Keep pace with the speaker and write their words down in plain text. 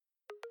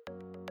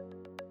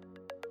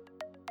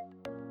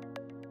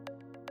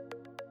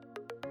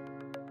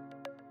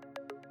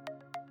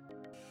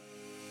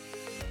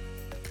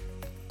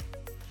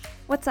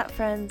What's up,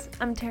 friends?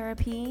 I'm Tara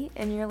P,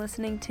 and you're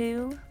listening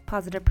to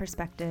Positive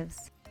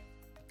Perspectives.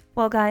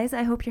 Well, guys,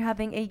 I hope you're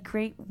having a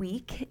great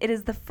week. It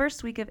is the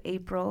first week of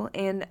April,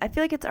 and I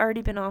feel like it's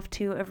already been off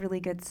to a really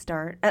good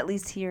start, at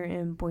least here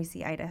in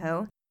Boise,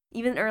 Idaho.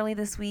 Even early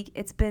this week,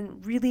 it's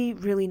been really,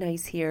 really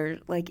nice here,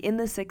 like in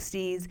the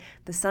 60s.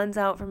 The sun's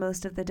out for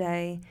most of the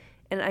day,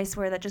 and I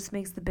swear that just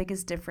makes the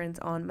biggest difference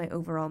on my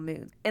overall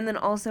mood. And then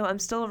also, I'm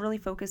still really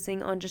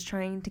focusing on just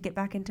trying to get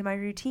back into my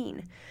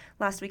routine.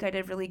 Last week, I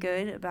did really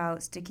good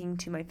about sticking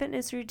to my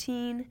fitness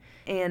routine.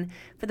 And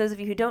for those of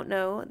you who don't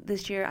know,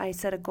 this year I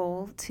set a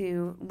goal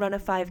to run a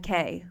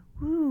 5K.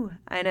 Woo,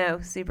 I know,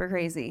 super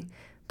crazy.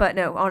 But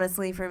no,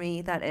 honestly, for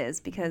me, that is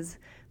because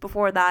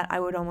before that, I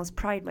would almost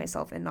pride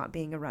myself in not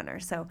being a runner.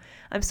 So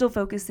I'm still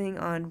focusing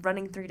on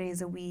running 3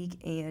 days a week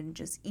and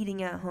just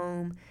eating at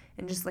home.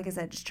 And just like I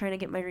said, just trying to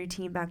get my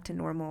routine back to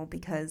normal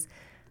because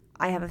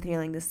I have a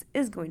feeling this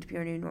is going to be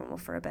our new normal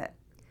for a bit.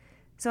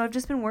 So I've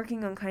just been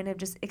working on kind of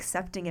just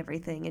accepting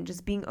everything and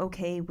just being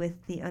okay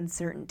with the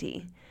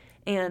uncertainty.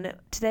 And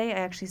today I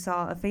actually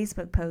saw a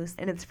Facebook post,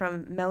 and it's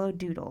from Mellow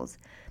Doodles.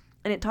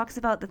 And it talks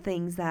about the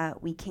things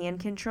that we can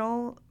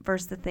control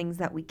versus the things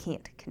that we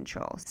can't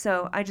control.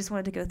 So I just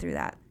wanted to go through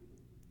that.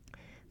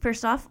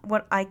 First off,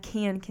 what I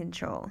can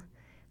control.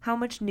 How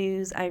much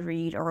news I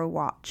read or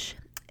watch.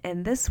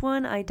 And this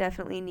one I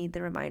definitely need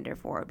the reminder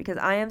for because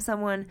I am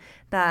someone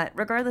that,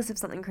 regardless if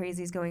something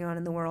crazy is going on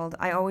in the world,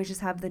 I always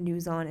just have the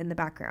news on in the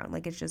background.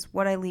 Like it's just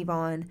what I leave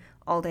on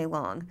all day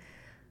long.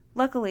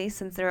 Luckily,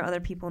 since there are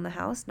other people in the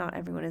house, not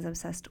everyone is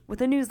obsessed with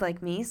the news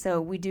like me, so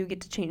we do get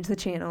to change the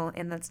channel,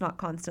 and that's not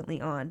constantly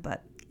on,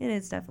 but it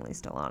is definitely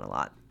still on a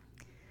lot.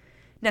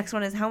 Next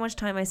one is how much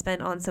time I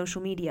spend on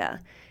social media.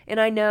 And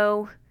I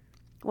know,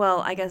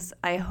 well,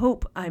 I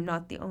hope I'm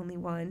not the only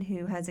one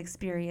who has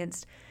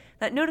experienced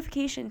that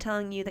notification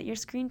telling you that your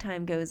screen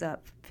time goes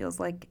up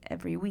feels like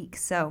every week.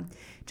 So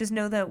just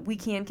know that we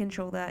can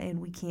control that and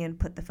we can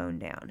put the phone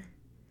down.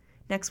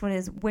 Next one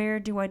is where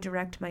do I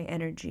direct my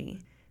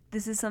energy?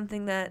 This is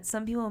something that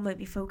some people might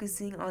be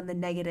focusing on the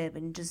negative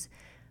and just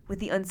with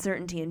the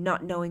uncertainty and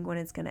not knowing when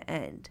it's going to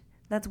end.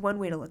 That's one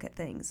way to look at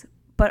things.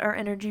 But our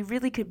energy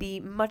really could be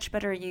much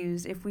better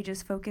used if we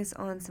just focus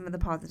on some of the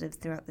positives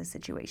throughout this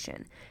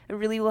situation. It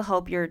really will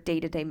help your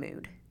day-to-day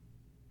mood.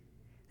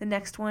 The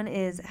next one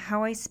is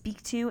how I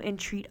speak to and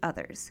treat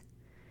others.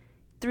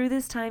 Through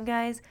this time,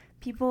 guys,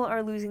 people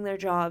are losing their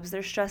jobs.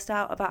 They're stressed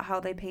out about how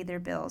they pay their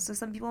bills. So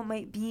some people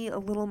might be a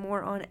little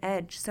more on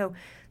edge. So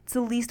the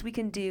least we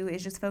can do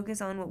is just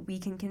focus on what we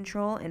can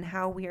control and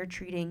how we are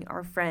treating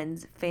our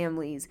friends,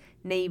 families,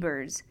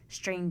 neighbors,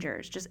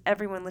 strangers, just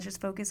everyone. Let's just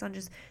focus on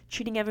just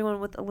treating everyone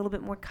with a little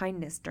bit more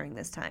kindness during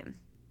this time.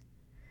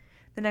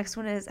 The next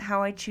one is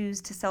how I choose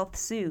to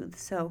self-soothe.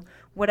 So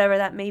whatever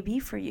that may be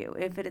for you,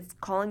 if it is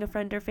calling a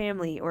friend or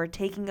family or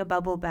taking a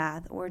bubble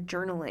bath or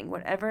journaling,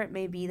 whatever it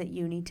may be that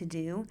you need to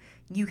do,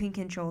 you can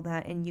control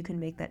that and you can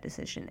make that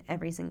decision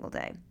every single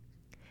day.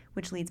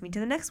 Which leads me to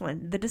the next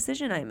one, the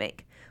decision I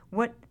make.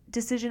 What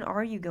decision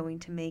are you going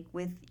to make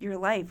with your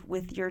life,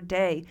 with your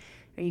day?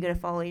 Are you going to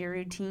follow your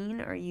routine?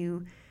 Are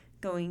you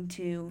going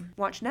to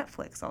watch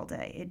Netflix all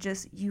day?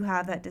 You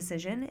have that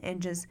decision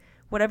and just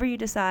whatever you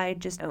decide,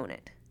 just own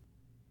it.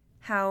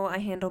 How I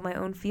handle my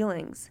own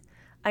feelings.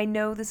 I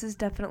know this is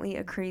definitely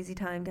a crazy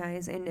time,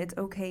 guys, and it's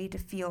okay to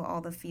feel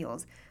all the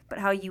feels, but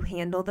how you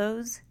handle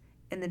those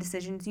and the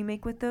decisions you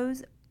make with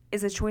those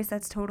is a choice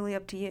that's totally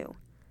up to you.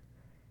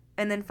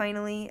 And then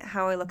finally,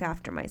 how I look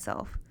after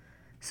myself.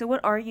 So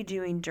what are you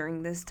doing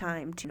during this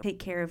time to take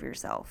care of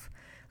yourself?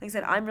 Like I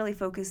said, I'm really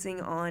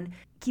focusing on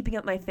keeping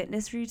up my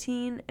fitness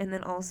routine and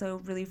then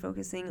also really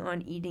focusing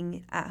on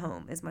eating at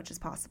home as much as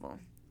possible.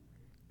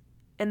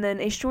 And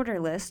then a shorter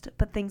list,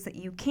 but things that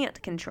you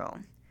can't control.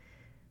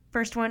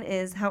 First one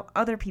is how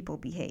other people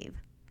behave,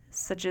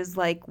 such as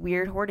like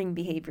weird hoarding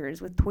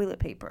behaviors with toilet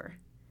paper.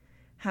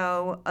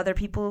 How other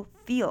people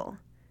feel.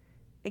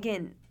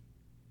 Again,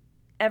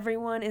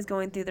 everyone is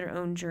going through their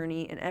own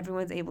journey and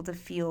everyone's able to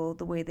feel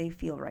the way they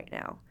feel right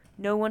now.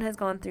 No one has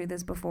gone through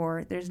this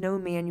before. There's no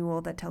manual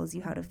that tells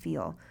you how to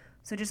feel.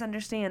 So just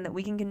understand that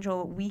we can control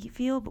what we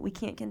feel, but we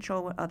can't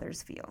control what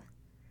others feel.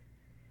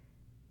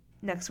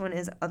 Next one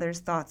is others'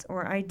 thoughts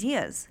or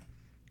ideas.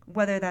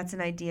 Whether that's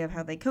an idea of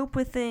how they cope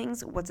with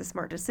things, what's a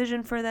smart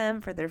decision for them,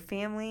 for their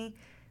family,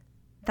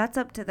 that's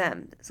up to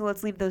them. So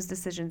let's leave those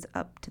decisions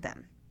up to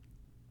them.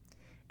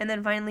 And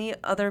then finally,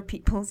 other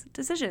people's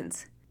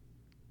decisions.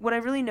 What I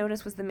really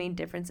noticed was the main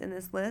difference in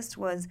this list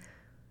was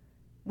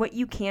what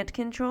you can't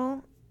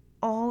control,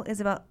 all is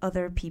about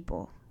other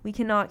people. We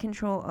cannot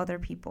control other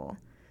people.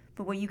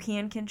 But what you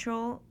can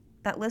control,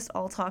 that list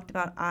all talked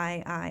about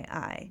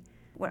I.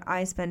 Where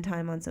I spend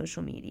time on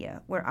social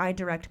media, where I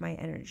direct my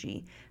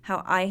energy,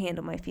 how I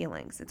handle my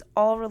feelings. It's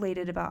all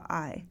related about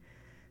I.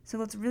 So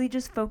let's really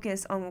just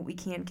focus on what we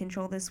can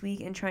control this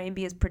week and try and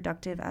be as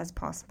productive as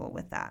possible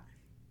with that.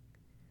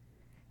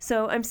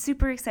 So I'm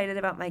super excited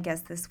about my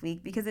guest this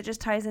week because it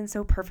just ties in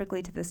so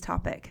perfectly to this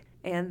topic.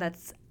 And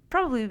that's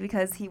probably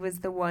because he was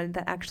the one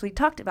that actually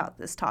talked about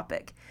this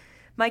topic.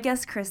 My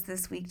guest Chris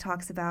this week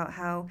talks about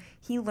how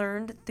he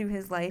learned through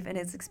his life and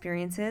his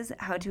experiences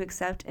how to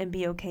accept and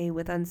be okay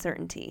with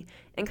uncertainty,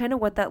 and kind of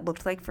what that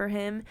looked like for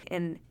him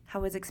and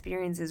how his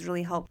experiences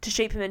really helped to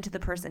shape him into the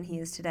person he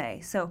is today.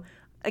 So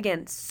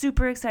again,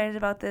 super excited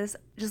about this.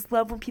 Just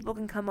love when people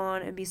can come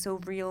on and be so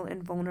real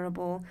and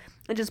vulnerable.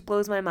 It just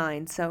blows my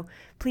mind. So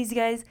please, you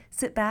guys,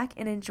 sit back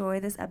and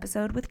enjoy this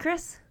episode with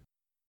Chris.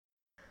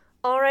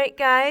 All right,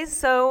 guys.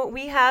 So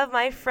we have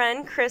my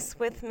friend Chris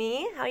with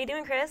me. How you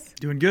doing, Chris?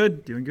 Doing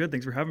good.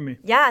 Thanks for having me.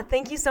 Yeah,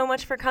 thank you so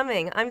much for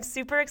coming. I'm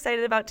super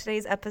excited about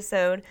today's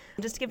episode.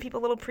 Just to give people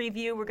a little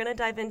preview, we're going to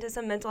dive into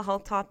some mental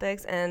health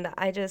topics, and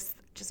I just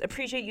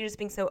appreciate you just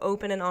being so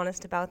open and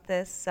honest about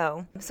this.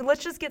 So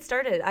let's just get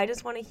started. I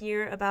just want to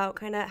hear about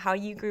kind of how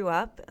you grew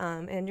up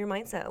and your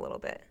mindset a little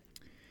bit.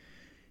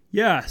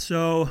 Yeah,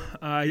 so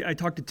I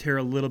talked to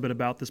Tara a little bit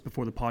about this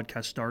before the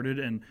podcast started,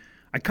 and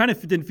I kind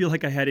of didn't feel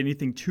like I had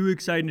anything too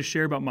exciting to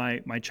share about my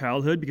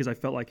childhood because I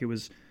felt like it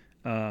was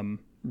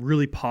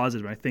really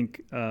positive. I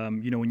think,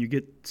 when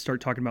you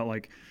start talking about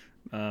like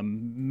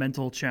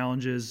mental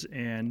challenges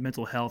and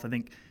mental health, I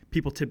think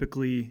people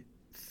typically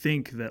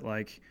think that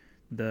like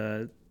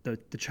the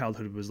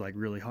childhood was like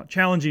really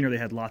challenging or they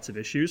had lots of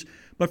issues.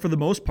 But for the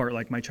most part,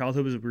 like my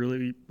childhood was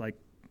really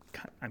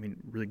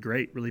really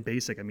great, really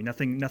basic. I mean,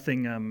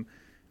 nothing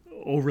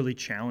overly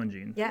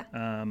challenging.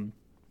 Yeah.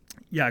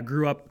 I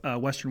grew up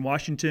Western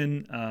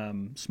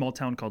Washington, small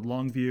town called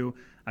Longview.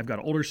 I've got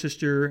an older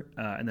sister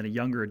and then a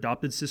younger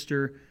adopted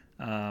sister.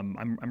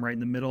 I'm right in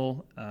the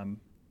middle.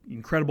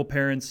 Incredible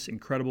parents,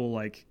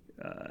 incredible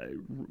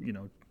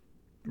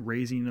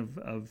raising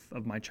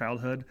of my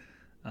childhood.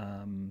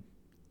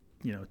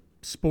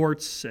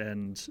 Sports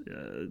and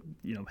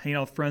hanging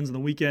out with friends on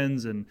the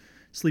weekends and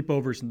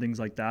sleepovers and things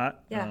like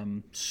that. Yeah.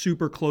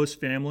 Super close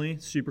family,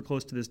 super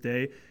close to this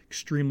day,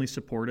 extremely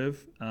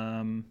supportive.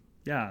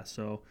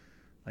 So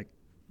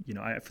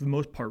I, for the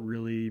most part,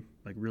 really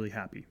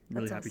happy, really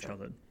That's happy awesome.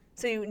 childhood.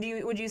 So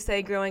would you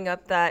say growing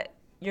up that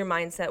your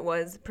mindset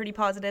was pretty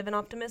positive and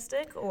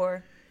optimistic,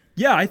 or?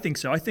 Yeah, I think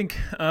so. I think,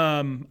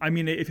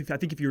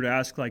 if you were to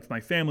ask like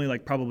my family,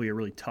 like probably a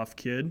really tough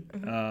kid,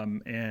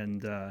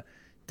 and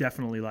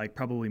definitely like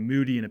probably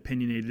moody and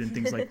opinionated and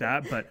things like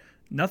that, but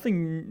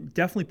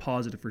definitely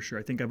positive for sure.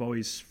 I think I've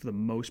always, for the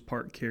most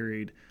part,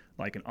 carried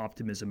like an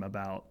optimism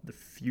about the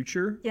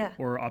future,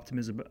 or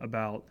optimism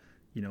about,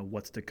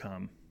 what's to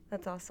come.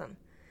 That's awesome.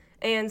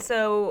 And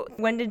so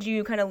when did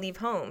you kind of leave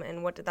home,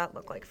 and what did that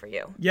look like for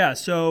you? Yeah.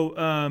 So,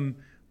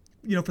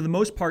 for the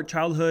most part,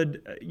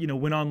 childhood,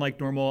 went on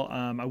like normal.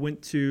 I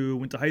went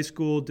to high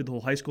school, did the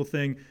whole high school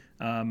thing.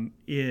 At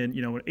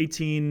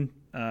 18,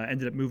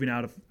 ended up moving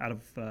out of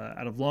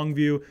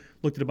Longview.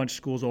 Looked at a bunch of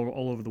schools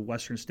all over the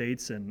western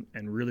states, and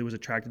really was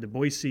attracted to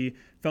Boise.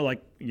 Felt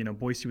like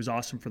Boise was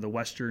awesome for the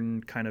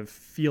western kind of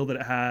feel that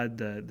it had,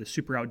 the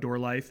super outdoor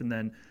life, and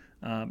then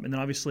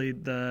obviously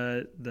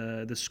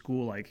the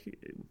school, like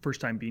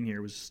first time being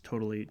here, was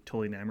totally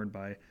enamored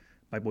by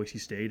Boise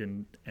State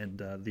and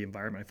the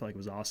environment. I felt like it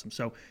was awesome.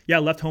 So yeah, I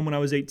left home when I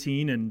was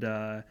 18,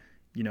 and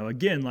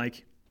again,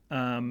 like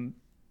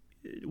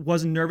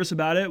wasn't nervous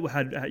about it.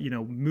 Had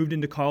moved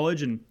into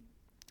college and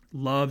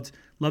loved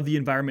the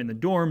environment in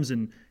the dorms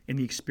and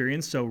the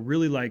experience. So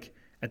really, like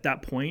at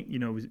that point,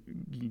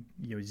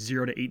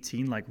 0 to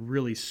 18, like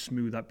really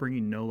smooth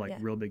upbringing,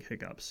 real big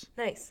hiccups.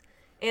 Nice.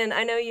 And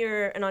I know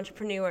you're an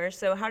entrepreneur,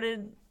 so how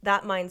did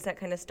that mindset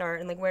kind of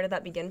start, and like where did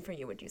that begin for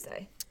you, would you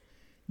say?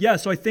 Yeah,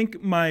 so I think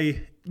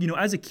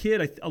as a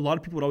kid, a lot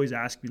of people would always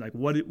ask me like,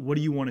 what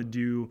do you want to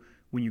do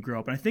when you grow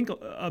up? And I think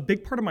a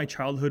big part of my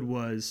childhood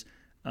was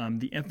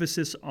the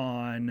emphasis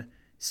on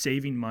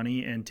saving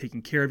money and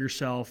taking care of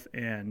yourself.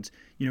 And,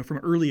 from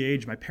an early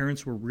age, my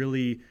parents were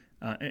really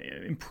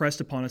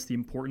impressed upon us the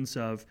importance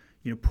of,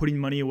 putting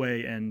money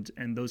away and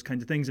those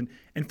kinds of things. And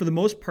for the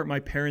most part,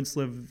 my parents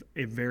live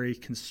a very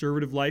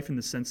conservative life in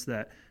the sense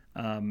that,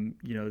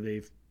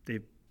 they've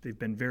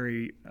been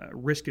very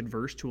risk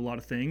adverse to a lot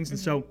of things. Mm-hmm. And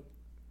so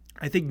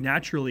I think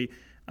naturally,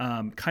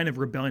 kind of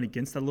rebelling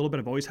against that a little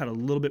bit, I've always had a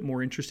little bit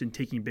more interest in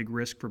taking big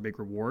risk for big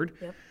reward.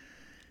 Yep.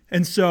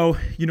 And so,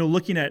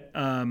 looking at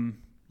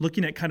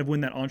kind of when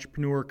that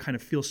entrepreneur kind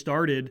of feel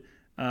started,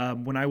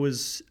 when I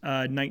was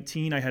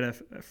 19, I had a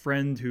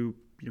friend who,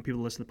 people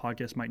who listen to the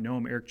podcast might know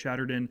him, Eric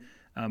Chatterton,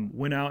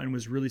 went out and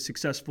was really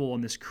successful on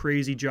this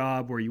crazy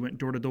job where you went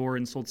door to door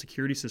and sold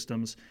security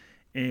systems.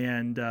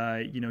 And,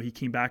 he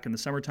came back in the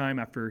summertime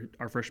after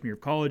our freshman year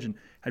of college and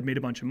had made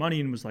a bunch of money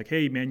and was like,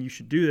 hey, man, you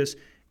should do this.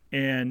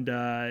 And,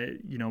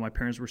 my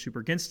parents were super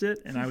against it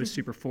and I was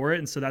super for it.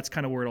 And so that's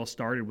kind of where it all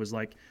started, was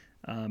like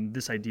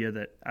this idea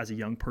that as a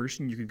young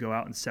person, you could go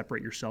out and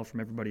separate yourself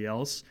from everybody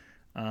else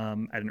at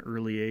an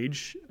early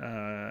age,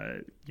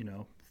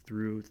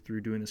 through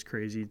doing this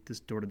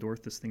door to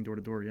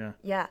door. Yeah.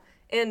 Yeah.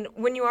 And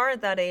when you are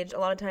at that age, a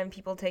lot of time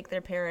people take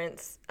their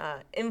parents'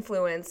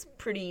 influence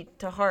pretty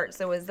to heart.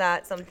 So is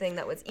that something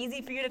that was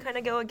easy for you to kind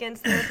of go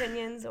against their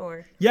opinions,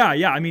 or? Yeah.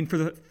 I mean,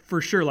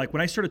 for sure. Like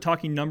when I started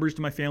talking numbers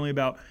to my family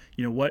about,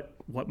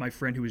 what my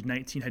friend who was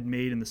 19 had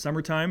made in the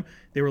summertime,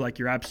 they were like,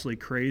 "You're absolutely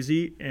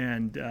crazy,"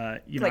 and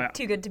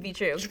too good to be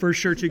true. For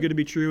sure, too good to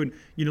be true. And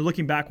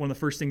looking back, one of the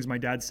first things my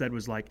dad said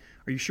was like,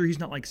 "Are you sure he's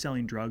not like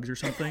selling drugs or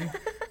something?"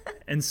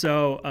 And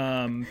so,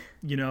 and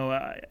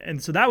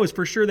so that was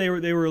for sure.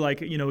 They were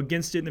like,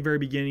 against it in the very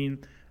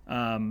beginning.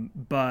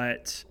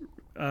 But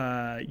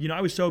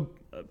I was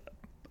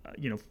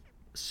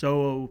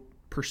so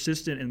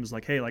persistent and was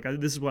like, hey, like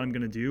this is what I'm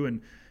going to do,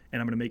 and I'm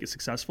going to make it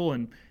successful.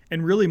 And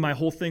really, my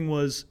whole thing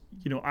was,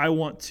 I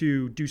want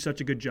to do such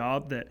a good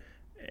job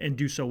and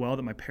do so well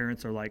that my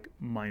parents are like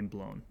mind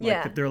blown. Like,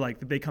 yeah. They're like,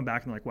 they come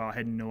back and they're like, wow, I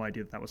had no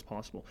idea that was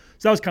possible.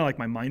 So that was kind of like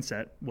my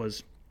mindset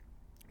was.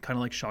 Kind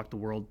of like shock the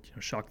world,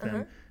 shock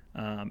them,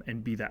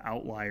 and be the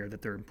outlier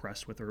that they're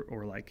impressed with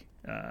or like,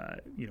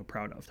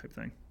 proud of type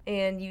thing.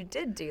 And you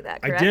did do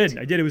that, correct?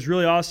 I did. It was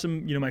really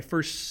awesome. My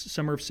first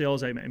summer of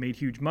sales, I made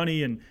huge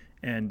money, and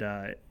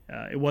it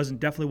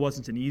definitely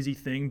wasn't an easy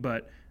thing,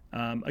 but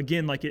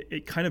again, like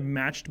it kind of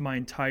matched my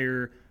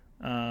entire,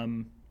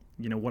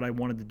 what I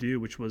wanted to do,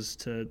 which was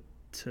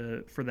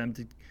for them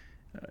to.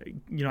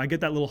 I get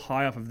that little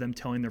high off of them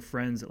telling their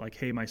friends that like,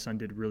 hey, my son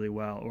did really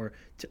well, or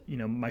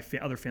my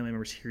other family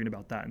members hearing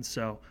about that, and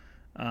so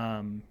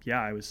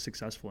I was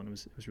successful, and it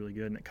was really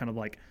good, and it kind of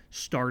like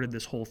started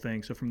this whole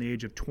thing. So from the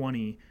age of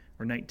 20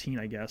 or 19,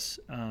 I guess,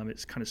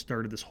 it's kind of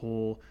started this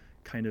whole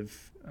kind of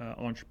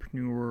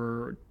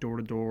entrepreneur,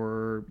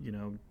 door-to-door,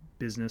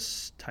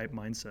 business type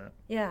mindset.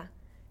 Yeah,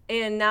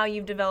 and now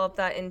you've developed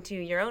that into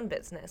your own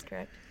business,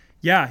 correct?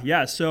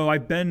 Yeah. So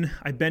I've been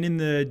in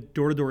the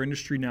door-to-door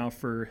industry now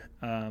for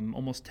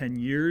almost 10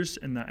 years,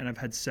 and I've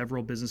had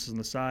several businesses on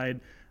the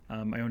side.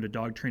 I owned a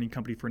dog training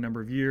company for a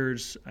number of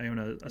years. I own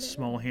a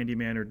small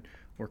handyman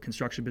or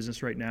construction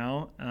business right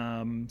now.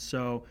 And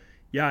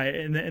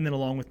then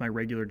along with my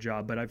regular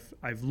job. But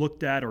I've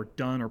looked at or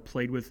done or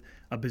played with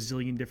a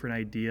bazillion different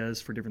ideas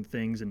for different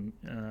things, and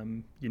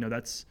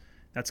that's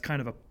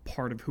kind of a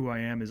part of who I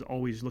am, is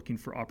always looking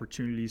for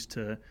opportunities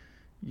to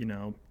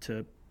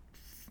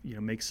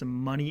make some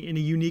money in a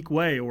unique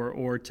way,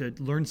 or to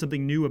learn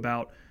something new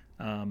about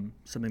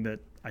something that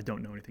I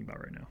don't know anything about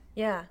right now.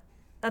 Yeah,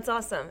 that's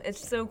awesome.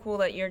 It's so cool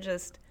that you're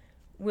just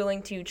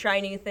willing to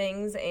try new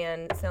things,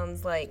 and it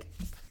sounds like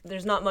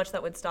there's not much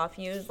that would stop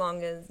you as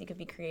long as you could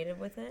be creative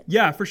with it.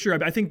 Yeah, for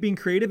sure. I think being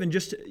creative and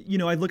just,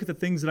 I look at the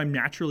things that I'm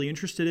naturally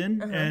interested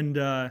in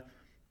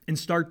and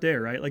start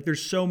there, right? Like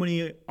there's so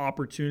many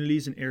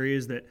opportunities and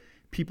areas that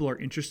people are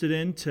interested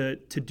in to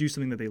do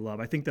something that they love.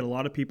 I think that a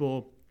lot of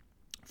people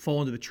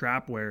fall into the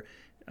trap where,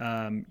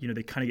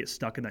 they kind of get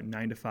stuck in that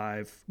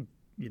 9-to-5,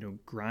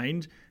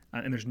 grind,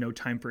 and there's no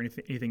time for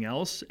anything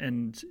else.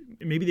 And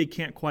maybe they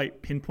can't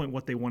quite pinpoint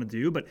what they want to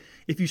do. But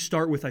if you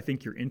start with, I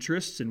think, your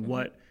interests and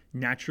what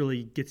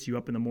naturally gets you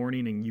up in the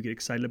morning and you get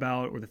excited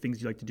about, or the things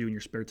you like to do in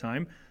your spare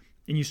time,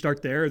 and you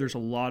start there's a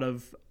lot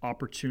of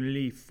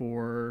opportunity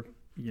for,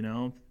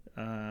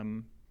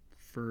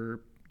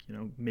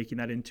 making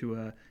that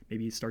into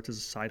maybe it starts as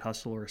a side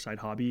hustle or a side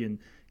hobby and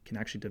can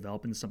actually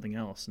develop into something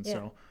else. And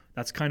so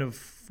that's kind of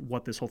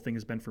what this whole thing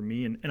has been for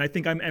me. And I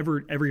think I'm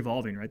ever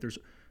evolving, right?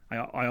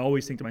 I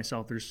always think to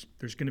myself, there's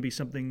going to be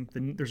something,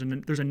 there's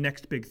a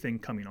next big thing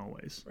coming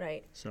always.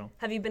 Right. So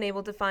have you been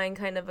able to find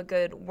kind of a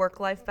good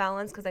work-life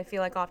balance? Because I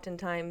feel like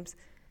oftentimes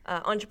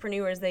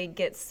entrepreneurs, they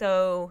get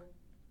so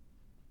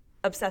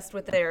obsessed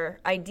with their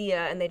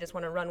idea and they just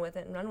want to run with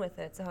it.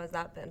 So how has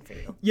that been for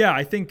you? Yeah,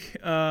 I think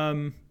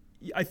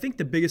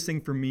the biggest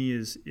thing for me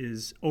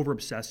is over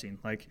obsessing.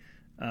 Like,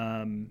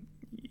 I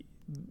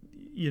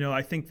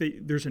think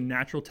that there's a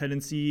natural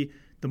tendency,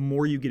 the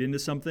more you get into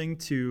something,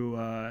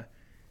 to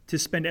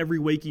spend every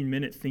waking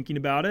minute thinking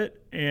about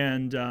it,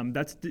 and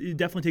it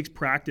definitely takes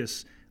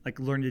practice, like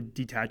learning to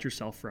detach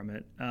yourself from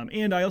it.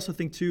 And I also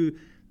think too,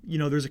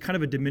 there's a kind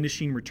of a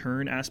diminishing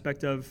return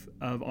aspect of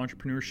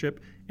entrepreneurship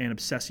and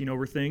obsessing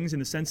over things, in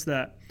the sense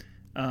that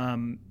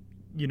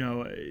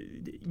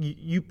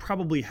you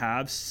probably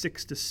have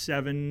 6 to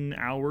 7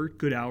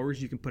 good hours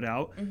you can put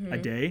out a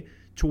day,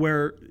 to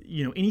where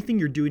anything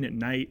you're doing at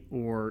night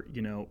or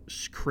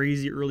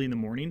crazy early in the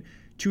morning,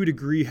 to a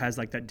degree, has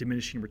like that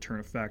diminishing return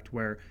effect,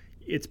 where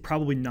it's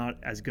probably not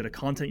as good a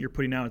content you're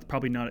putting out. It's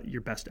probably not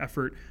your best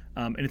effort,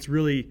 and it's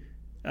really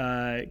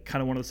kind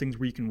of one of those things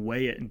where you can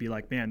weigh it and be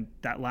like, man,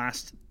 that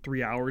last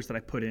 3 hours that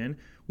I put in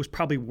was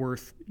probably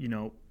worth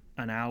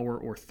an hour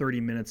or 30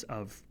 minutes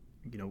of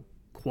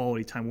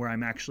quality time where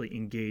I'm actually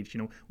engaged.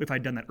 If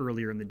I'd done that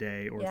earlier in the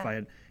day, or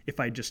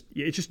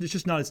it's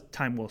just not as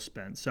time well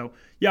spent. So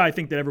yeah, I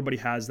think that everybody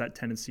has that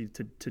tendency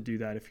to do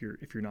that if you're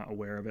not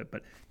aware of it.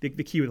 But the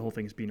key with the whole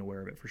thing is being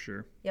aware of it, for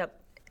sure. Yep.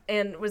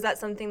 And was that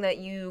something that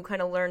you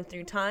kind of learned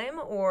through time,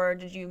 or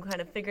did you kind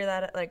of figure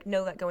that,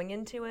 know that going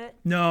into it?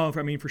 No,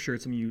 I mean, for sure,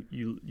 it's something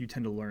you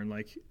tend to learn.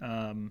 Like,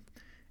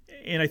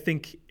 And I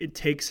think it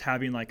takes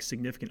having like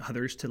significant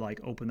others to like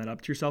open that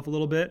up to yourself a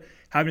little bit.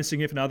 Having a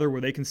significant other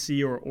where they can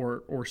see,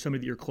 or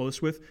somebody that you're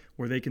close with,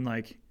 where they can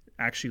like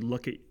actually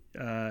look at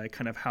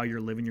kind of how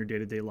you're living your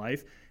day-to-day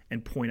life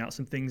and point out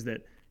some things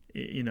that,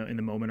 you know, in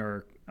the moment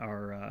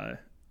are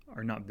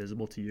not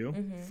visible to you,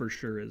 for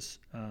sure is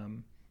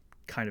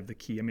kind of the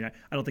key. I mean,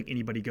 I don't think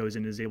anybody goes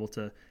in and is able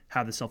to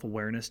have the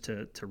self-awareness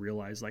to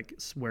realize like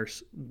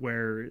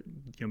where you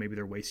know, maybe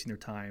they're wasting their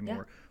time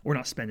or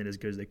not spending as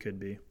good as they could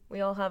be.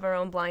 We all have our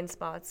own blind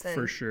spots, and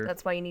for sure.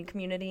 That's why you need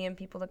community and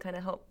people to kind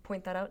of help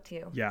point that out to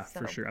you. Yeah,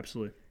 for sure.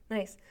 Absolutely.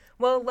 Nice.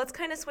 Well, let's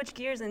kind of switch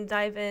gears and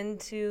dive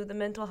into the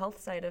mental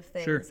health side of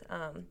things. Sure.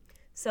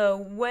 So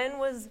when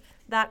was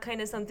that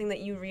kind of something that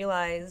you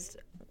realized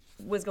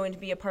was going to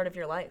be a part of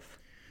your life?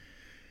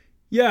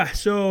 Yeah.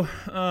 So,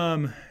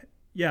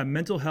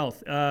 mental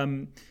health.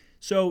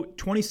 So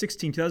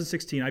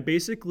 2016, I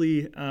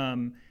basically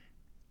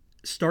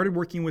started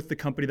working with the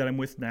company that I'm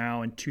with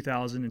now in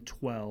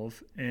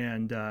 2012,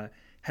 and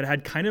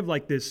had kind of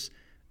like this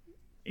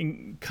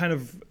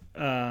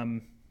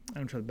I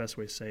don't know the best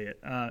way to say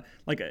it,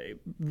 like a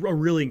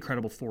really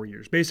incredible 4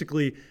 years.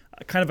 Basically,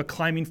 kind of a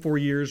climbing 4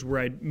 years where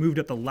I moved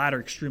up the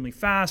ladder extremely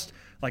fast,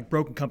 like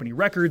broken company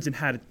records and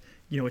had,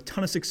 you know, a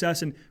ton of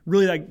success. And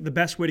really, like the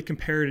best way to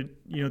compare to,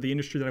 you know, the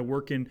industry that I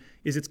work in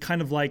is it's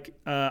kind of like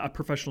a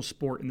professional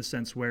sport in the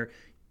sense where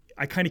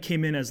I kind of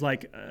came in as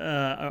like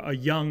a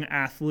young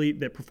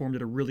athlete that performed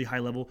at a really high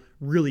level,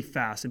 really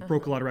fast, and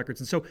broke a lot of records.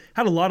 And so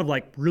had a lot of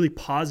like really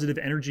positive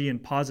energy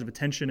and positive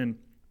attention,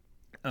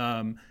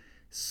 and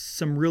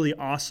some really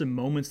awesome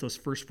moments those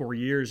first 4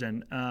 years.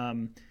 And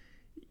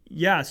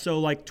so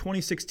like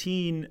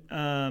 2016,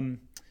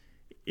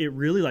 it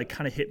really like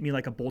kind of hit me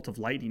like a bolt of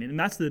lightning. And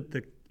that's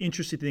the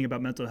interesting thing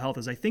about mental health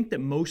is I think that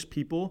most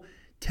people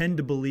tend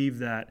to believe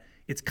that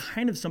it's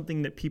kind of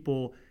something that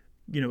people,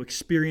 you know,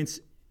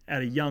 experience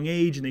at a young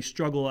age, and they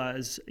struggle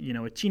as, you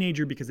know, a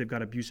teenager because they've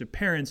got abusive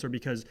parents, or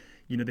because,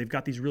 you know, they've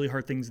got these really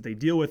hard things that they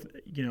deal with,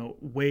 you know,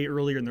 way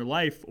earlier in their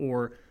life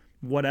or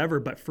whatever.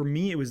 But for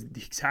me, it was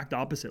the exact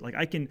opposite. Like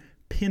I can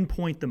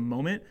pinpoint the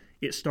moment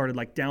it started,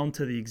 like down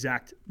to the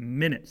exact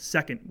minute,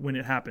 second when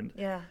it happened.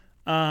 Yeah.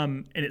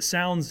 And it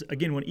sounds,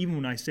 again, even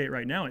when I say it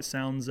right now, it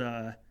sounds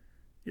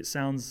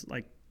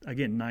like,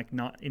 again, like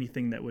not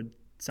anything that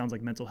sounds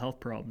like mental health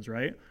problems,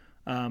 right?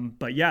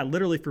 But yeah,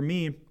 literally for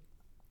me,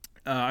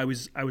 I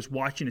was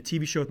watching a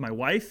TV show with my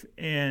wife,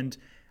 and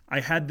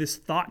I had this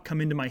thought come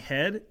into my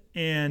head,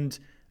 and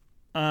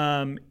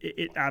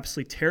it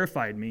absolutely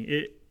terrified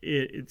me.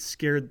 It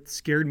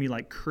scared me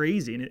like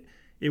crazy, and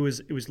it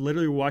was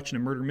literally watching a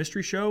murder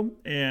mystery show,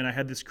 and I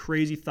had this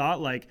crazy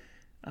thought like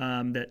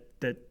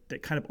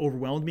that kind of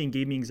overwhelmed me and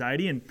gave me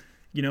anxiety, and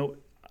you know,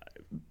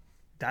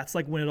 that's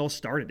like when it all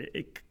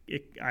started.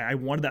 I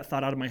wanted that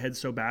thought out of my head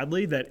so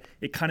badly that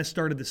it kind of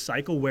started this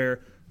cycle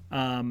where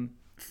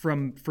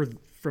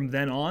from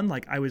then on,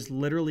 like I was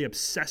literally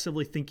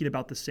obsessively thinking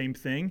about the same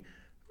thing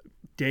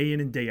day in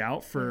and day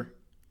out for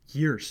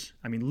years.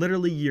 I mean,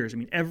 literally years. I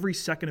mean, every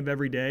second of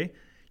every day.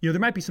 You know,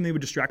 there might be something that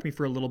would distract me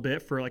for a little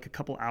bit, for like a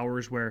couple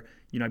hours where,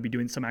 you know, I'd be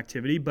doing some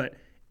activity, but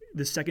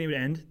the second it would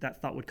end, that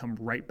thought would come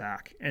right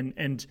back.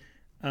 And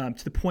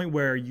to the point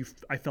where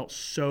I felt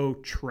so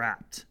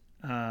trapped.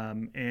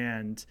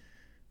 And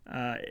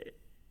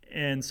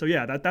so,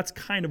 yeah, that's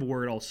kind of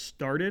where it all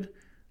started.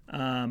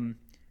 And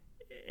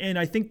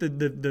I think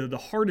the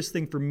hardest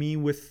thing for me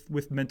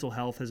with mental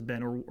health has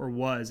been, or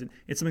was, and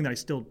it's something that I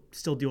still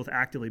deal with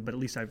actively, but at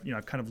least I've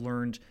kind of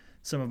learned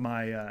some of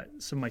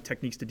my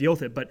techniques to deal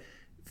with it. But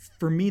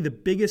for me, the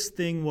biggest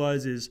thing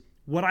is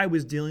what I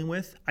was dealing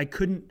with. I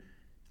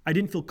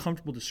didn't feel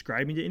comfortable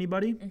describing to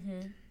anybody.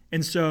 Mm-hmm.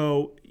 And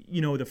so,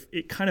 you know,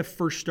 it kind of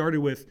first started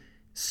with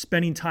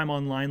spending time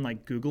online,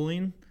 like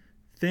Googling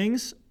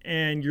things,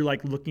 and you're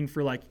like looking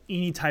for like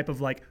any type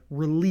of like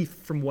relief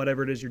from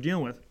whatever it is you're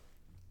dealing with.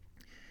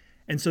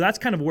 And so that's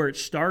kind of where it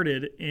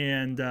started.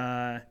 And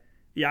I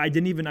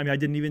didn't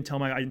even tell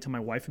my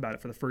wife about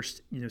it for the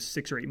first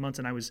 6 or 8 months,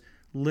 and I was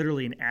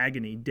literally in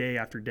agony day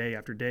after day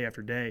after day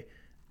after day,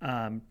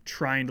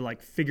 trying to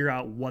like figure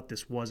out what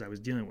this was I was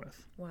dealing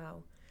with.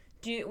 Wow.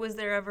 Was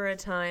there ever a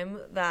time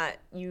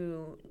that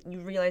you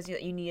realized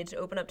that you needed to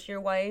open up to your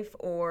wife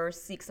or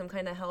seek some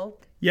kind of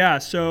help? Yeah,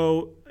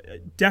 so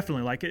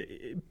definitely. Like,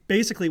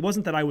 basically, it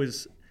wasn't that I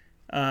was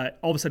all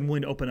of a sudden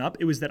willing to open up.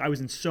 It was that I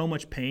was in so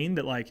much pain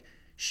that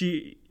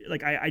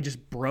I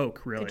just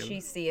broke, really. Did she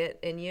see it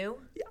in you?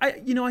 I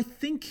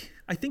think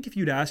if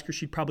you'd ask her,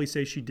 she'd probably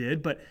say she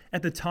did. But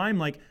at the time,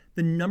 like,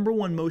 the number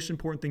one most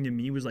important thing to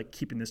me was like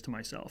keeping this to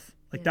myself.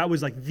 Like, that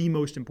was like the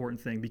most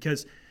important thing,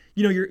 because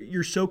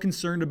you're so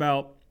concerned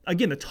about,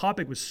 again, the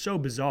topic was so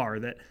bizarre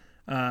that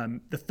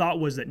the thought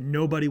was that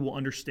nobody will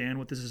understand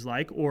what this is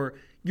like, or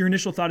your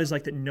initial thought is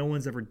like that no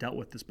one's ever dealt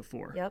with this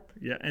before. Yep.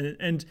 Yeah.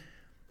 And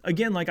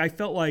again, like, I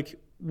felt like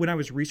when I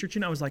was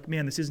researching, I was like,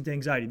 man, this isn't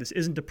anxiety. This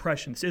isn't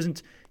depression. This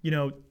isn't,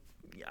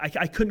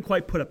 I couldn't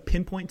quite put a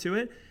pinpoint to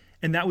it.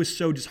 And that was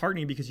so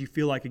disheartening, because you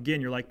feel like, again,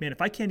 you're like, man, if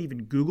I can't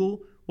even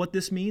Google what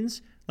this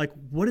means, like,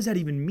 what does that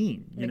even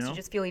mean? Makes you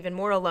just feel even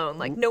more alone.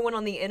 Like no one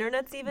on the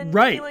internet's even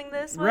right. feeling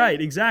this way.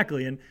 Right,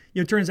 exactly. And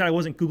it turns out I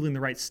wasn't Googling the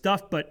right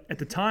stuff, but at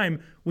the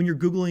time when you're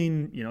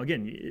Googling,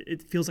 again,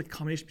 it feels like a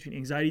combination between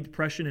anxiety,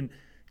 depression, and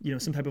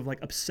some type of like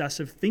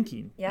obsessive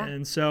thinking. Yeah.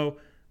 And so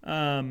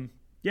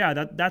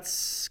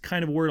that's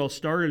kind of where it all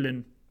started.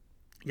 And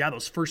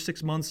those first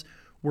 6 months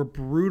were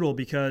brutal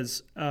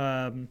because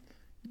again,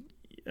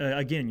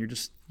 you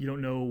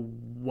don't know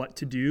what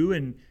to do,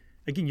 and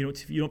again, you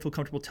don't feel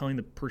comfortable telling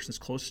the person that's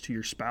closest to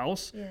your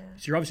spouse. Yeah.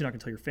 So you're obviously not going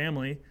to tell your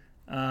family.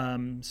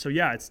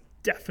 It's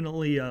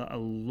definitely a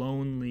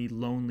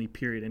lonely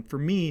period. And for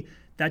me,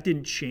 that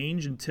didn't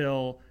change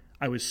until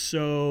I was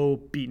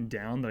so beaten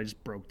down that I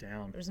just broke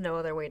down. There's no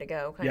other way to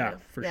go, kind of. Yeah,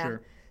 for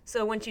sure.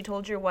 So once you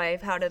told your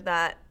wife, how did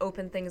that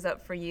open things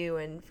up for you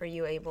and for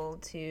you able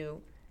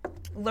to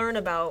learn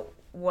about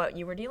what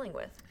you were dealing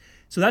with?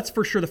 So that's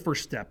for sure the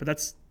first step, but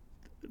that's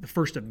the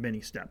first of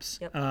many steps.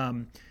 Yep.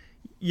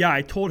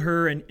 I told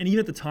her, and even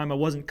at the time, I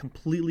wasn't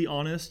completely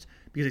honest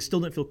because I still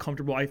didn't feel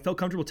comfortable. I felt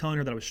comfortable telling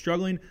her that I was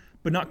struggling,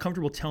 but not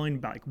comfortable telling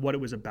about like, what it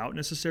was about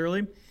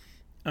necessarily.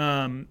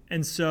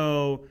 And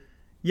so,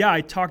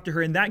 I talked to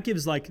her, and that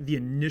gives like the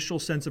initial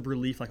sense of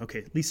relief, like, okay,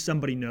 at least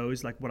somebody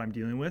knows like what I'm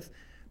dealing with.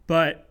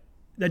 But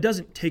that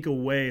doesn't take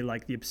away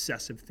like the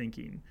obsessive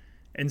thinking.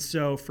 And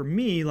so for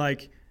me,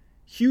 like,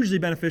 hugely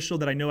beneficial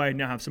that I know I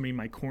now have somebody in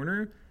my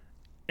corner,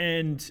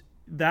 and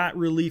that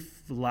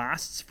relief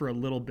lasts for a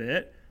little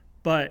bit,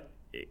 but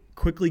it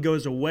quickly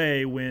goes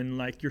away when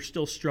like you're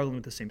still struggling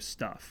with the same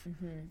stuff.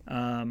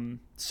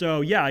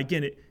 Mm-hmm.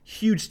 Again,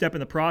 huge step in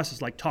the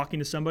process, like talking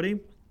to somebody.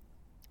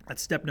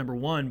 That's step number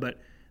one, but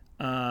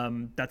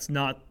it's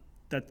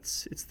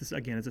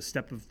a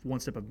step of one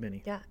step of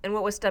many. Yeah. And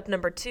what was step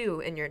number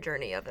 2 in your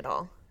journey of it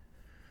all?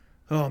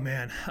 Oh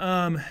man.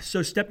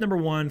 So step number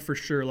 1 for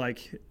sure,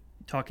 like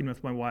talking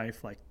with my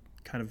wife, like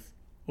kind of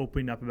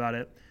opening up about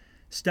it.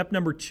 Step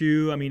number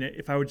 2, I mean,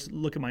 if I would just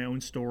look at my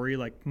own story,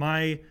 like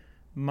my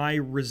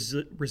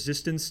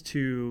resistance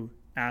to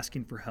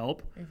asking for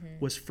help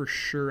was for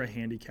sure a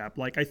handicap.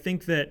 Like I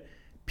think that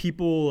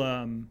people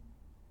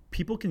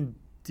can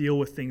deal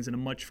with things in a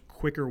much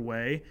quicker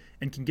way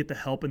and can get the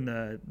help and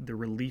the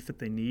relief that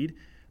they need,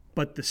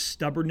 but the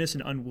stubbornness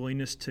and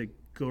unwillingness to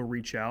go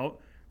reach out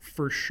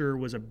for sure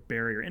was a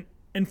barrier.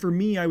 And for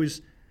me, I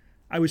was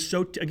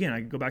so, again,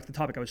 I go back to the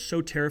topic, I was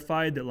so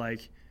terrified that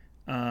like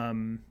I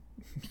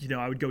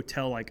would go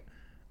tell like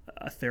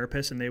a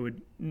therapist, and they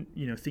would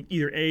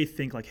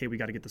think like, hey, we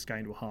got to get this guy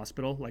into a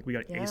hospital, like we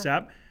got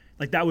ASAP.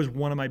 Like that was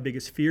one of my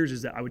biggest fears,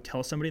 is that I would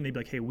tell somebody and they'd be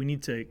like, hey, we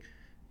need to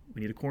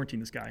quarantine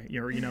this guy,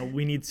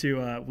 we need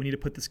to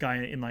put this guy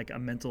in like a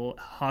mental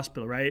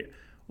hospital, right?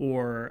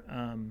 Or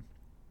I'm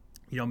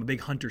a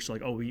big hunter, so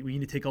like, we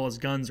need to take all his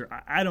guns, or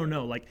I don't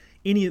know, like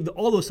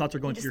all those thoughts are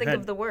going through your head. Just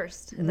think of the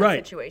worst in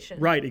that situation.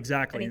 Right,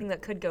 exactly. Anything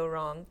that could go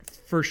wrong.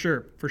 For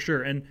sure.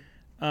 And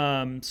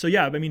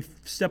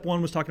step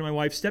 1 was talking to my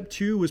wife. Step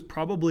 2 was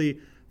probably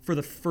for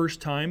the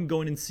first time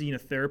going and seeing a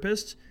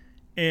therapist.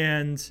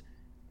 And,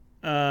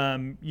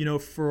 for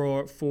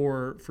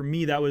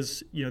me, that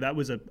was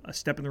a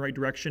step in the right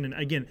direction. And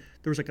again,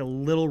 there was like a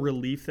little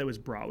relief that was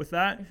brought with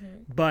that,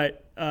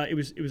 but it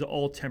was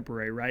all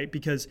temporary, right?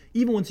 Because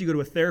even once you go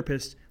to a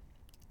therapist,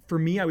 for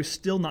me, I was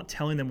still not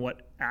telling them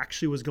what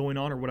actually was going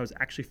on or what I was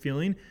actually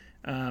feeling.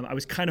 I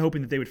was kind of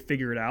hoping that they would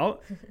figure it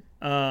out.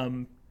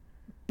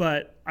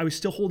 But I was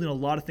still holding a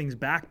lot of things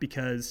back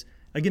because,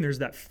 again, there's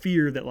that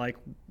fear that like,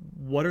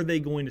 what are they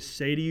going to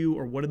say to you,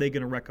 or what are they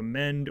going to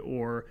recommend,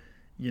 or,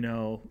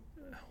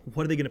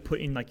 what are they going to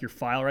put in like your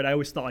file, right? I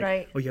always thought like,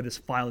 right. Oh, you have this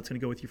file that's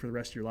going to go with you for the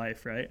rest of your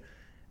life, right?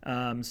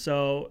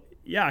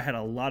 I had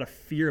a lot of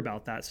fear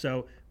about that.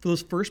 So for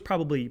those first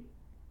probably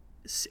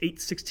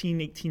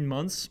 18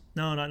 months,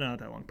 no, not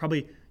that long,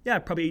 probably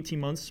 18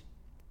 months,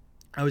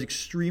 I was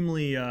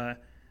extremely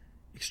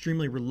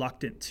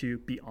reluctant to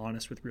be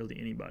honest with really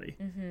anybody.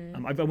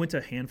 I went to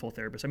a handful of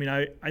therapists. I mean,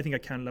 I think I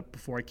counted up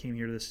before I came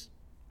here to this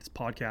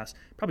podcast,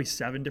 probably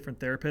 7 different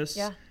therapists.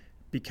 Yeah.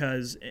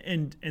 Because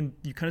and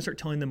you kind of start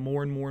telling them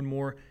more and more and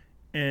more,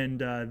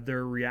 and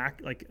their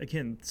like,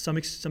 again, some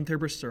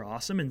therapists are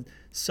awesome, and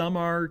some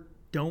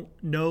don't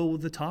know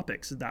the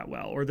topics that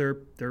well, or they're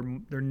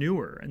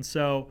newer, and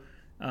so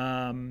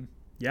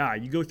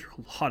you go through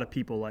a lot of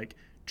people like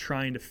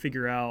trying to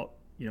figure out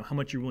how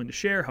much you're willing to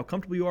share, how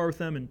comfortable you are with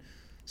them, and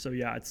so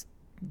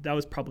that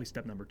was probably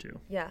step number 2.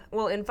 Yeah.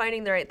 Well, and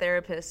finding the right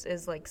therapist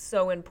is like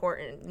so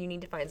important. You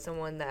need to find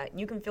someone that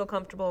you can feel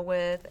comfortable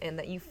with and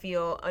that you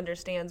feel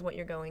understands what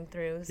you're going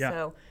through. Yeah.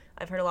 So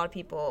I've heard a lot of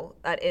people,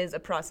 that is a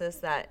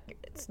process that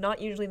it's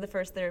not usually the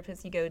first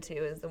therapist you go to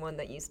is the one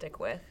that you stick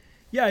with.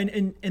 Yeah.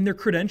 And their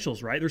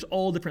credentials, right? There's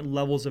all different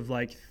levels of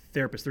like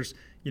therapists. There's,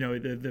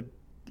 the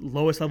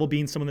lowest level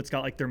being someone that's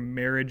got like their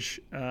marriage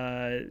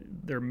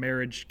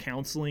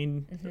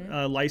counseling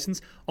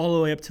license, all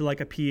the way up to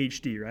like a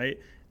PhD, right?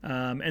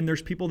 And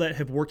there's people that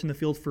have worked in the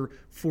field for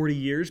 40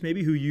 years,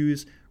 maybe, who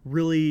use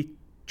really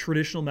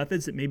traditional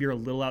methods that maybe are a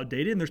little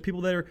outdated. And there's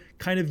people that are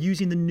kind of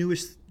using the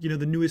newest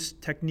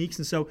techniques.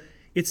 And so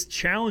it's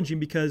challenging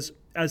because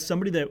as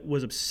somebody that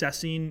was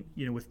obsessing,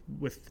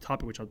 with the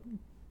topic, which I'll,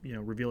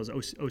 reveal as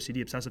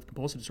OCD, obsessive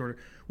compulsive disorder,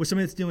 with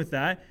somebody that's dealing with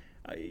that,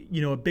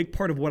 a big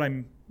part of what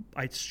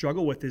I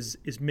struggle with is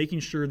making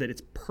sure that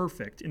it's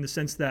perfect, in the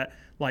sense that,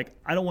 like,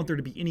 I don't want there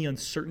to be any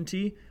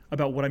uncertainty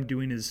about what I'm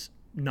doing is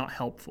not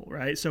helpful,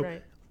 right? So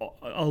Right.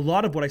 a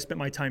lot of what I spent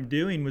my time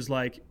doing was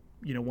like,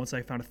 once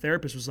I found a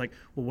therapist, was like,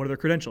 well, what are their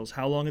credentials?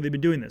 How long have they been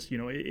doing this?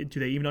 Do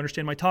they even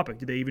understand my topic?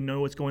 Do they even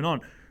know what's going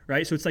on?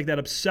 Right? So it's like that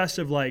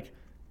obsessive, like,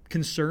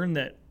 concern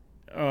that,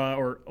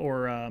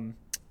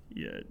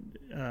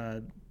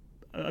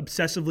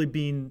 obsessively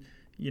being,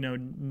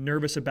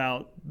 nervous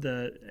about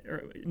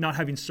not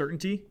having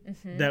certainty.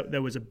 Mm-hmm.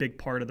 That was a big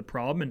part of the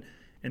problem.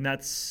 And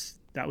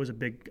that was a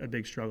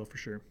big struggle for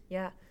sure.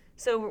 Yeah.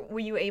 So were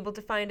you able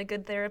to find a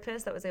good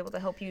therapist that was able to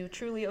help you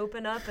truly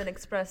open up and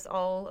express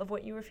all of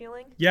what you were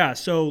feeling? Yeah.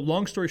 So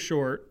long story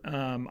short,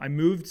 I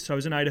moved. So I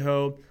was in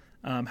Idaho,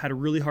 had a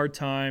really hard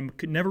time,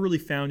 never really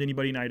found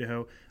anybody in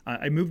Idaho.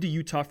 I moved to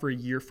Utah for a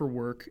year for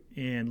work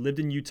and lived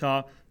in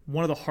Utah.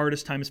 One of the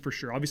hardest times for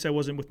sure. Obviously, I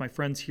wasn't with my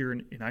friends here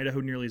in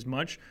Idaho nearly as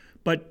much,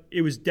 but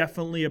it was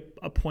definitely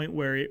a point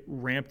where it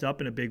ramped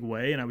up in a big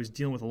way, and I was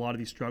dealing with a lot of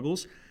these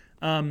struggles.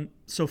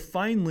 So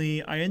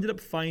finally, I ended up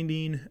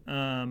finding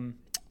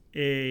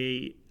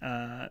a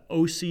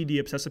OCD,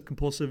 obsessive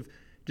compulsive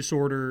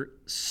disorder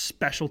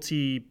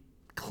specialty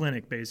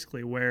clinic,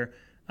 basically, where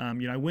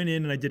I went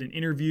in and I did an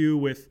interview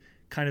with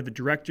kind of the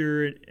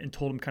director and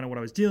told him kind of what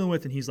I was dealing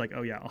with, and he's like,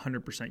 oh yeah,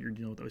 100% you're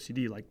dealing with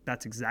OCD, like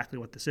that's exactly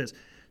what this is.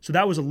 So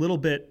that was a little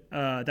bit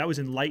that was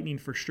enlightening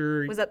for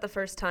sure. Was that the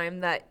first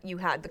time that you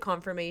had the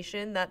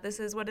confirmation that this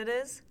is what it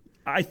is?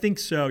 I think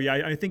so.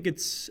 Yeah, I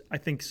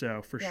think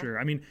so for sure.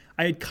 I mean,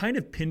 I had kind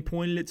of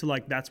pinpointed it to,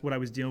 like, that's what I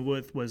was dealing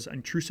with, was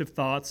intrusive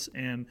thoughts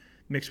and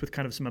mixed with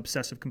kind of some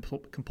obsessive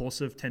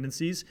compulsive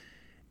tendencies.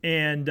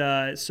 And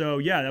so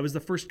yeah, that was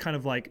the first kind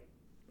of like,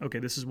 okay,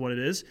 this is what it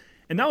is.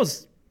 And that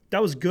was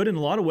good in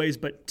a lot of ways,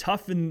 but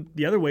tough in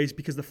the other ways,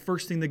 because the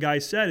first thing the guy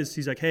said is,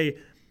 he's like, hey,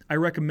 I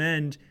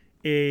recommend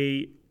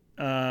a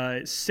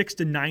 6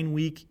 to 9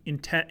 week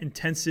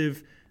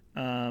intensive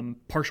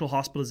partial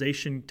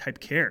hospitalization type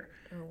care.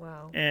 Oh,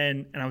 wow.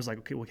 And I was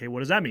like, okay, what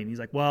does that mean? He's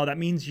like, well, that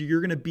means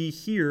you're going to be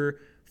here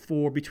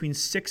for between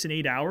 6 and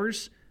 8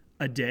 hours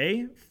a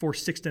day for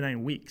 6 to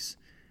 9 weeks.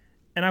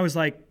 And I was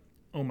like,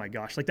 oh my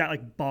gosh, like that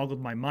like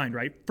boggled my mind,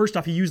 right? First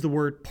off, he used the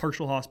word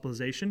partial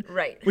hospitalization,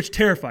 right, which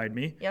terrified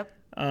me. Yep.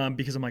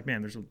 Because I'm like,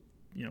 man, there's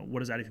what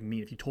does that even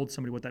mean? If you told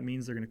somebody what that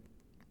means, they're gonna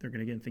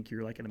again think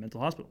you're like in a mental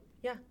hospital.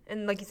 Yeah,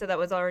 and like you said, that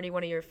was already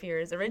one of your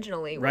fears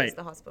originally, was right,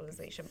 the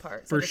hospitalization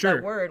part. So for sure,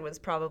 that word was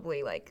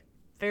probably like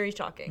very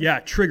shocking. Yeah,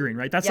 triggering,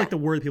 right? That's like the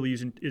word that people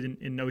use in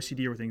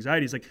OCD or with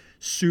anxiety, is like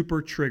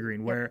super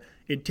triggering, where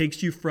it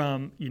takes you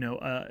from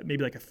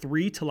maybe like a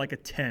 3 to like a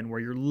 10, where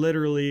you're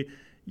literally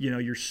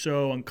you're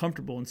so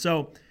uncomfortable. And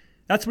so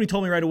that's what he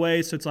told me right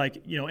away. So it's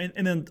like,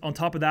 and then on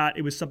top of that,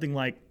 it was something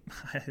like,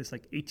 it's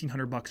like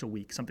 $1,800 a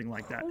week, something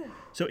like that. Ooh.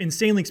 So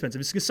insanely expensive.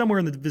 It's somewhere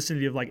in the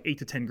vicinity of like 8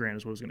 to 10 grand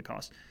is what it was going to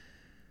cost.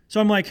 So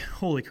I'm like,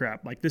 holy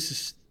crap. Like this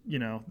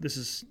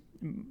is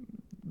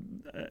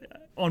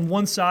on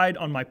one side,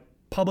 on my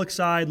public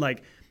side,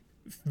 like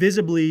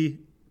visibly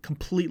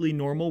completely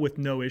normal with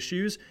no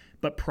issues,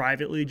 but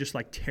privately just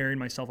like tearing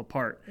myself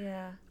apart.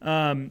 Yeah.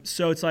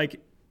 So it's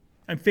like,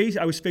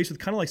 I was faced with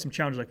kind of like some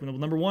challenges. Like, well,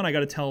 number one, I got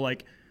to tell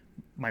like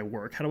my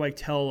work. How do I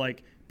tell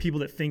like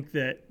people that think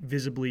that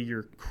visibly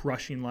you're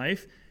crushing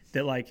life,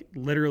 that like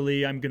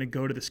literally I'm going to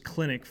go to this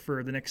clinic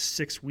for the next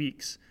 6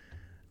 weeks?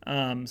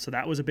 So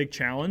that was a big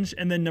challenge.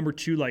 And then number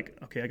two, like,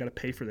 okay, I got to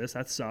pay for this.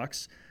 That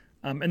sucks.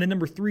 And then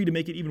number three, to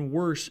make it even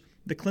worse,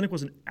 the clinic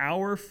was an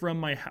hour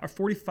from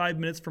 45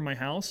 minutes from my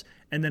house,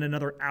 and then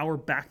another hour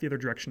back the other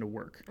direction to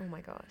work. Oh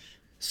my gosh.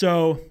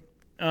 So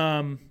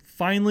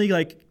finally,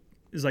 like,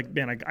 is like,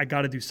 man, I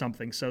got to do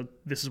something. So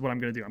this is what I'm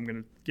going to do. I'm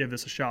going to give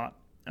this a shot.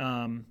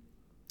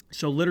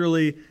 So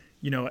literally,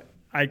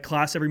 I had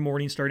class every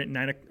morning starting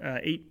at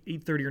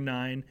 8:30 or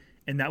 9,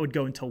 and that would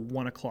go until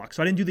 1 o'clock.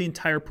 So I didn't do the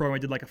entire program. I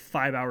did like a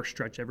 5-hour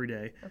stretch every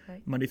day,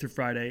 Monday through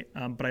Friday.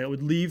 But I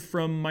would leave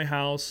from my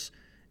house,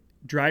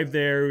 drive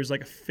there. It was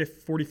like a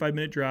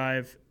 45-minute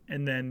drive,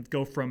 and then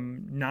go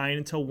from 9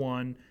 until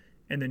 1,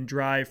 and then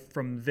drive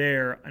from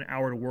there an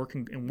hour to work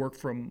and work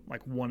from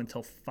like 1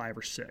 until 5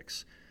 or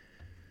 6.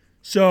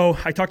 So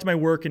I talked to my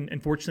work,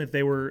 and fortunately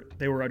they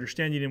were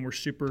understanding and were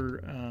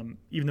super,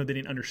 even though they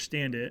didn't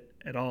understand it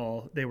at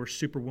all, they were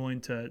super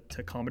willing to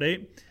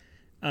accommodate.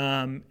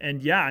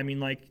 And yeah, I mean,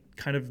 like,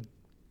 kind of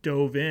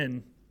dove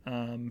in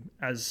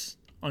as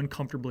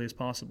uncomfortably as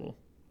possible.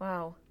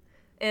 Wow.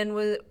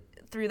 And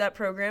through that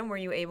program, were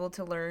you able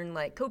to learn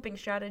like coping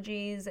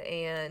strategies,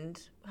 and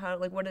how,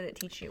 like, what did it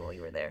teach you while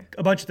you were there?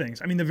 A bunch of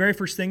things. I mean, the very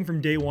first thing from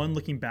day one,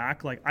 looking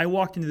back, like I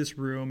walked into this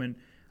room and,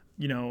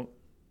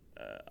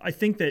 I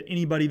think that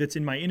anybody that's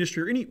in my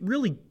industry, or any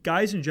really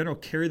guys in general,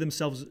 carry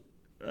themselves,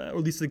 or at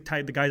least the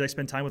guys I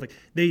spend time with, like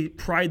they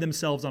pride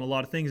themselves on a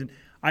lot of things. And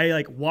I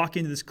like walk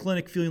into this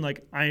clinic feeling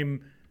like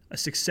I'm a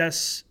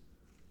success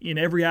in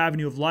every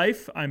avenue of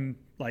life. I'm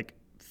like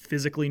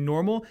physically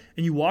normal.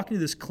 And you walk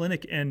into this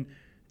clinic and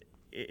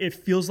it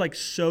feels like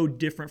so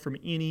different from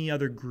any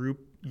other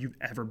group you've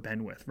ever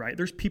been with, right?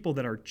 There's people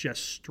that are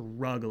just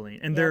struggling,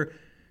 and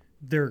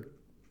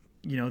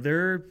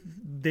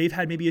they've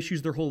had maybe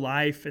issues their whole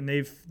life, and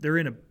they're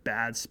in a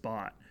bad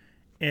spot.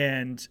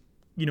 And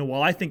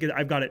while I think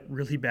I've got it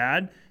really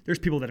bad, there's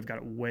people that have got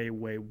it way,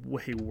 way,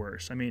 way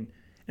worse. I mean,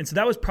 and so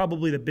that was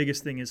probably the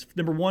biggest thing is,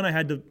 number one, I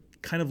had to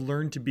kind of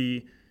learn to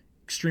be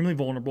extremely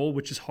vulnerable,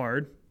 which is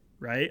hard,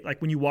 right?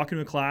 Like when you walk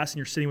into a class and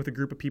you're sitting with a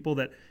group of people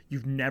that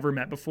you've never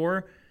met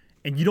before,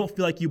 and you don't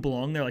feel like you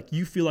belong there, like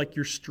you feel like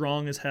you're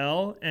strong as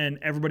hell, and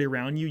everybody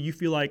around you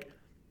feel like,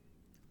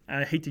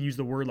 I hate to use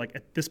the word, like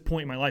at this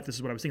point in my life, this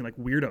is what I was thinking, like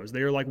weirdos.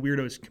 They are like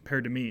weirdos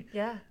compared to me.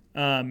 Yeah.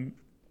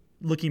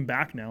 Looking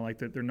back now, like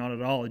they're not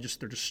at all. They're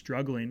just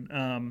struggling.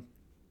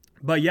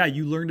 But yeah,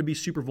 you learn to be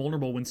super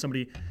vulnerable when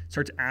somebody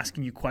starts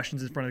asking you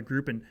questions in front of the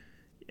group, and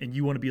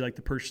you want to be like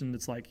the person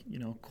that's like,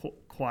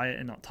 quiet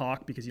and not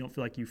talk because you don't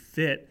feel like you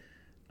fit.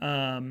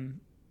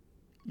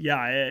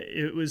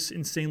 It was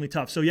insanely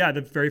tough. So yeah,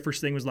 the very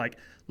first thing was like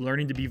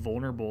learning to be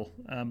vulnerable,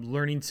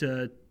 learning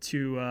to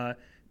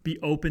be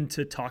open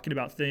to talking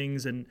about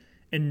things and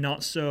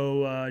not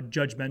so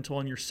judgmental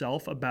on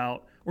yourself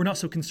or not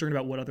so concerned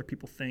about what other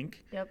people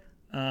think. Yep.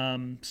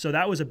 So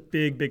that was a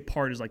big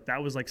part, is like,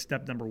 that was like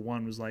step number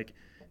one, was like,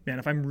 man,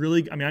 if I'm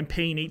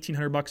paying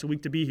 $1,800 a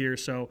week to be here.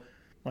 So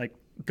like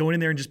going in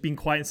there and just being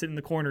quiet and sitting in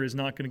the corner is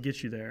not going to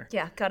get you there.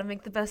 Yeah. Got to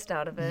make the best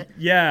out of it.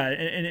 Yeah.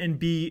 And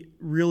be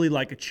really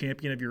like a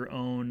champion of your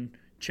own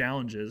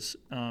challenges.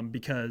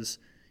 Because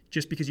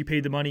just because you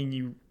paid the money and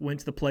you went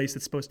to the place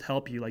that's supposed to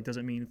help you, like,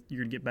 doesn't mean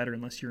you're going to get better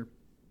unless you're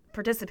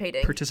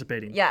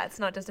participating. Yeah, it's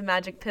not just a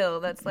magic pill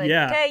that's like,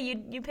 okay,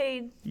 you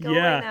paid, go away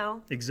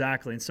now.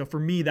 Exactly. And so for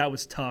me, that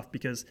was tough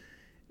because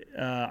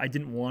I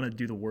didn't want to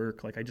do the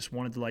work. Like, I just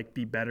wanted to like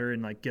be better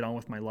and like get on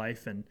with my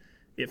life. And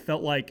it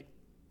felt like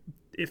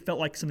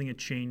something had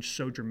changed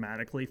so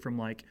dramatically from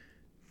like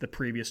the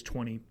previous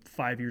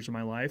 25 years of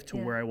my life to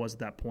where I was at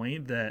that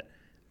point, that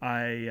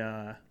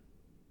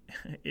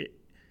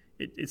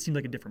it seemed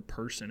like a different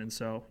person. And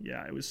so,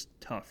 yeah, it was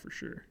tough for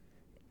sure.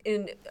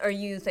 And are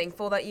you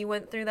thankful that you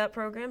went through that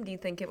program? Do you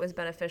think it was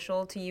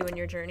beneficial to you in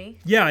your journey?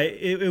 Yeah,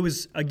 it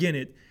was,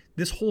 again,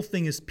 this whole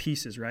thing is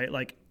pieces, right?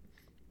 Like,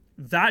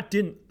 that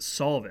didn't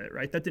solve it,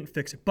 right? That didn't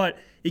fix it. But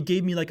it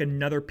gave me like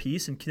another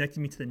piece and connected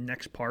me to the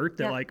next part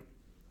that like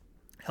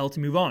helped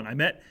me move on. I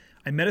met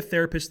a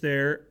therapist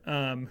there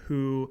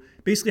who,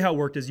 basically how it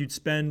worked is you'd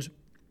spend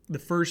the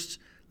first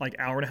like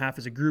hour and a half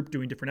as a group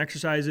doing different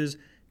exercises.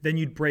 Then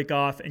you'd break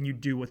off and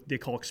you'd do what they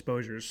call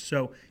exposures.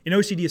 So in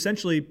OCD,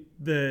 essentially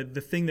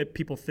the thing that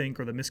people think,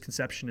 or the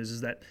misconception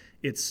is that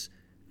it's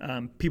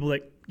people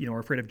that are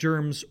afraid of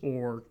germs,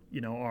 or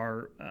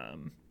are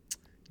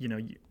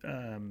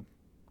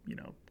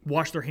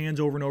wash their hands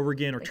over and over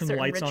again, or like turn the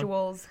lights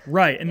rituals on.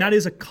 Right, and that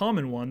is a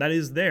common one. That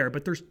is there,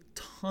 but there's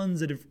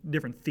tons of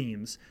different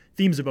themes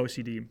of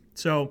OCD.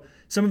 So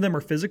some of them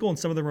are physical and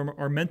some of them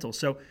are mental.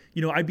 So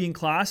I'd be in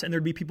class and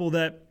there'd be people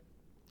that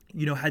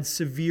had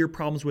severe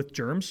problems with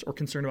germs or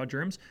concerned about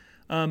germs.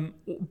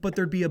 But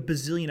there'd be a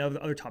bazillion of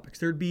other topics.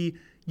 There'd be,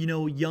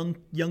 young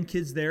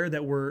kids there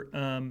that were,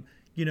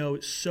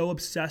 so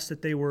obsessed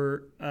that they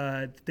were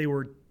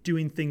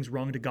doing things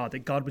wrong to God,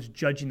 that God was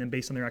judging them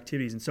based on their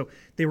activities. And so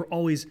they were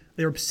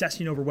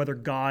obsessing over whether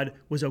God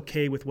was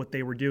okay with what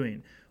they were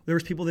doing. There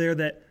was people there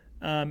that,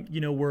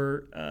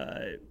 were,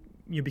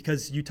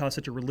 because Utah is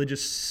such a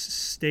religious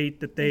state,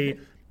 that they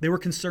were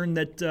concerned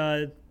that,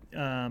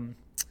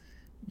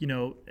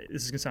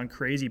 this is going to sound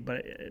crazy,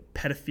 but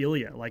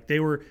pedophilia. Like, they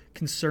were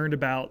concerned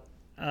about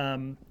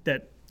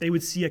that they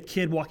would see a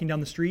kid walking down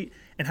the street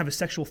and have a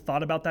sexual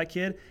thought about that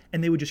kid,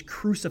 and they would just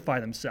crucify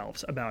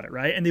themselves about it,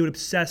 right? And they would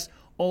obsess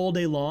all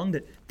day long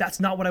that's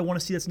not what I want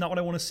to see, that's not what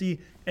I want to see,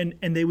 and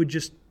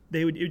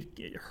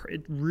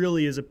it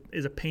really is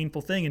a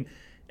painful thing. And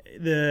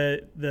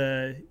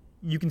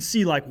you can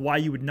see like why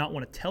you would not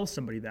want to tell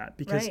somebody that,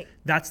 because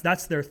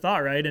that's their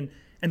thought, right? And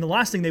the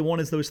last thing they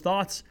want is those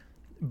thoughts.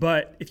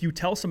 But if you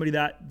tell somebody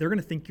that, they're going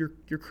to think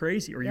you're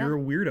crazy, or you're a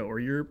weirdo, or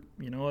you're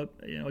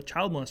a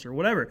child molester or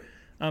whatever.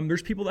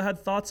 There's people that had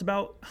thoughts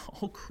about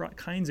all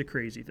kinds of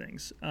crazy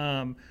things.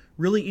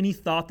 Really, any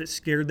thought that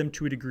scared them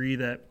to a degree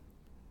that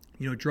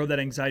drove that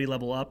anxiety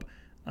level up.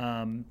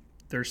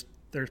 There's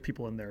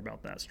people in there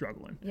about that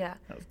struggling. Yeah.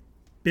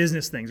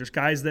 Business things. There's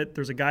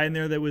a guy in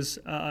there that was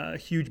a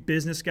huge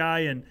business guy,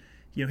 and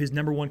his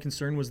number one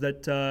concern was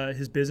that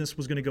his business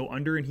was going to go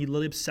under, and he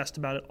literally obsessed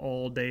about it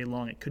all day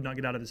long. It could not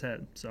get out of his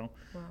head. So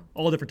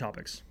all different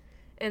topics.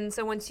 And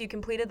so once you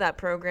completed that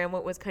program,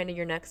 what was kind of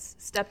your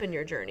next step in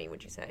your journey,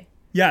 would you say?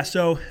 Yeah.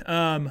 So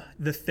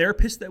the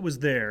therapist that was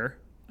there,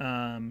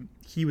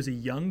 he was a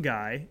young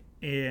guy.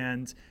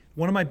 And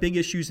one of my big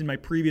issues in my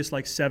previous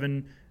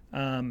 7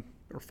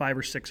 or 5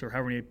 or 6 or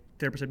however many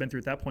therapists I'd been through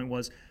at that point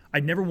was I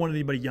never wanted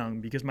anybody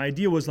young, because my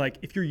idea was like,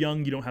 if you're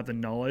young, you don't have the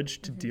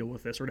knowledge to deal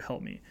with this or to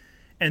help me.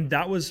 And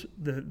that was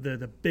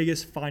the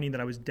biggest finding,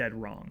 that I was dead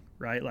wrong,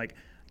 right? Like,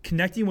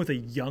 connecting with a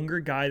younger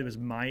guy that was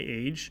my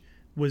age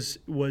was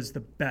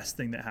the best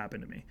thing that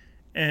happened to me.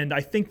 And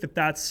I think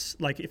that's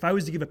like, if I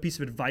was to give a piece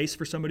of advice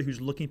for somebody who's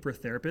looking for a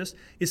therapist,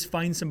 is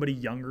find somebody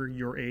younger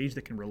your age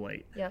that can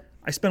relate. Yep.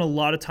 I spent a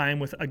lot of time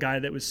with a guy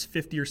that was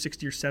 50 or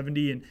 60 or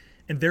 70,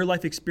 and their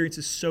life experience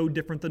is so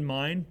different than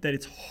mine that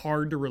it's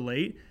hard to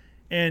relate.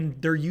 And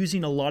they're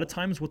using a lot of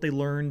times what they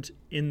learned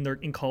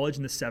in college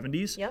in the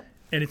 70s. Yep.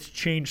 And it's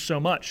changed so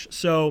much.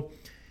 So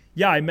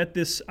yeah, I met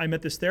this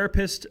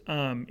therapist,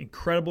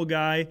 incredible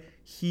guy.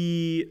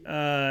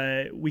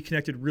 We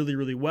connected really,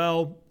 really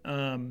well.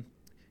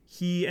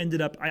 He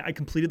ended up, I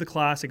completed the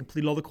class, I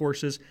completed all the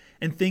courses,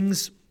 and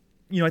things,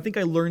 I think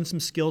I learned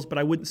some skills, but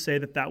I wouldn't say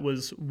that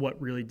was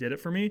what really did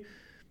it for me.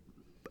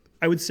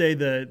 I would say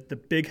the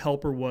big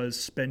helper was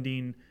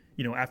spending,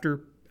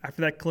 after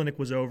that clinic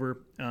was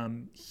over,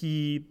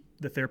 the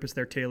therapist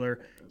there,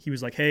 Taylor, he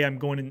was like, hey, I'm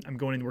going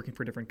in working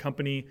for a different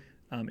company.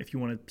 If you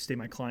want to stay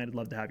my client, I'd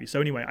love to have you.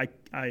 So anyway,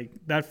 I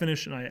that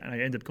finished, and I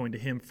ended up going to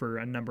him for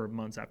a number of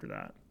months after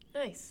that.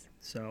 Nice.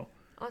 So.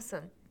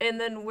 Awesome. And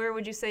then where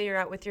would you say you're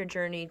at with your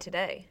journey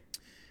today?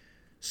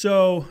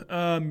 So,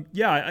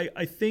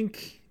 I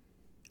think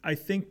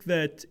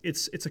that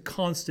it's a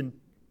constant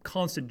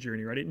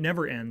journey, right? It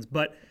never ends,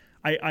 but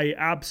I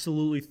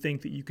absolutely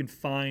think that you can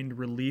find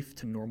relief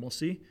to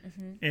normalcy.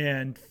 Mm-hmm.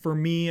 And for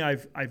me,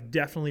 I've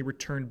definitely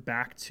returned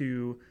back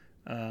to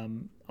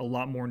a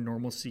lot more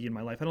normalcy in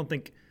my life. I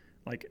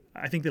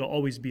think that'll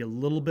always be a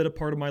little bit a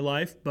part of my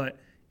life, but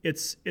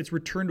it's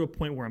returned to a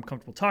point where I'm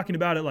comfortable talking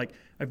about it. Like,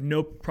 I have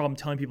no problem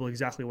telling people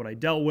exactly what I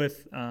dealt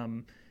with.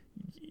 I'm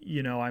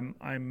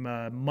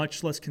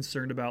much less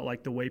concerned about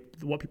like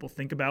what people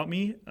think about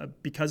me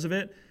because of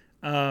it.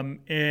 I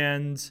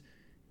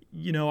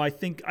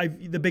think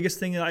the biggest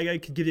thing that I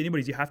could give to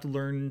anybody is you have to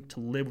learn to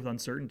live with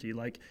uncertainty.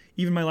 Like,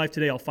 even my life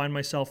today, I'll find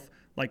myself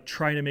like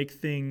trying to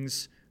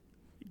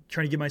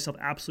give myself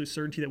absolute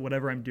certainty that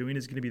whatever I'm doing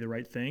is going to be the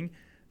right thing.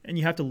 And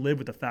you have to live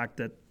with the fact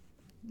that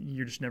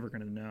you're just never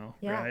going to know,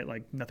 right?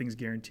 Like, nothing's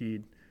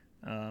guaranteed.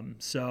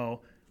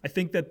 So I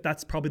think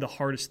that's probably the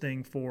hardest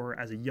thing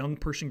as a young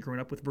person growing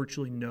up with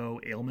virtually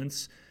no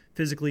ailments,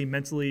 physically,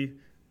 mentally,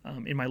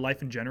 in my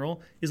life in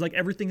general, is like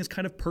everything is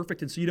kind of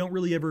perfect. And so you don't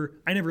really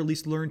I never at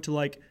least learned to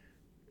like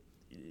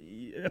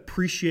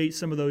appreciate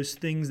some of those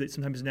things that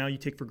sometimes now you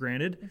take for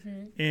granted.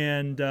 Mm-hmm.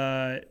 And,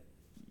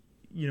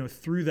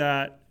 through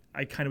that,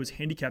 I kind of was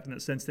handicapped in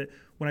that sense that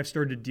when I've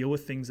started to deal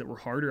with things that were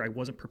harder, I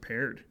wasn't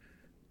prepared.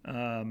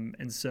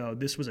 And so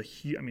this was an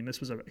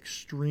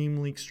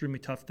extremely, extremely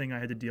tough thing I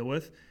had to deal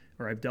with,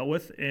 or I've dealt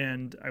with,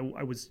 and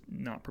I was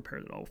not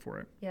prepared at all for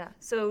it. Yeah.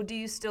 So do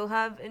you still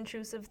have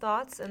intrusive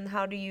thoughts, and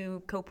how do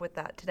you cope with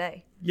that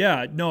today?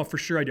 Yeah, no, for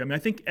sure I do. I mean, I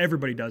think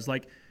everybody does.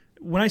 Like,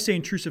 when I say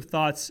intrusive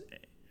thoughts,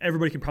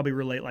 everybody can probably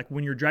relate. Like,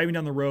 when you're driving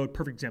down the road,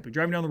 perfect example, you're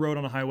driving down the road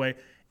on a highway,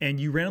 and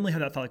you randomly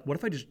have that thought, like, what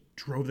if I just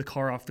drove the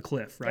car off the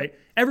cliff, right? Yep.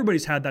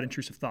 Everybody's had that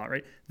intrusive thought,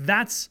 right?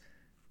 That's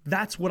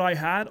what I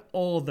had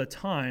all the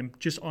time,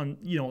 just on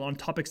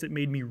topics that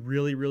made me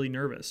really, really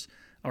nervous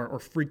or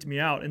freaked me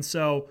out. And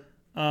so,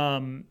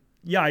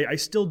 I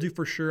still do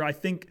for sure. I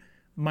think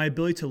my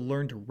ability to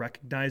learn to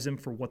recognize them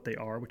for what they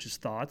are, which is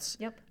thoughts,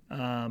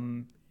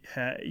 that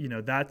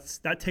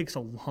takes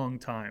a long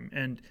time.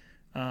 And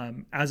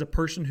as a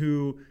person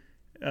who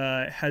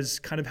has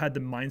kind of had the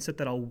mindset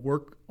that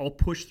I'll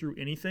push through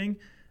anything,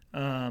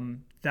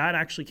 that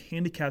actually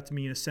handicapped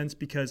me in a sense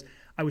because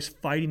I was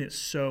fighting it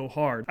so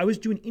hard. I was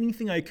doing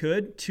anything I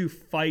could to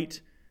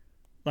fight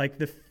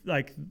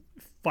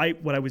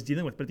fight what I was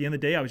dealing with. But at the end of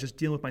the day, I was just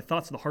dealing with my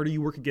thoughts. So the harder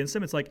you work against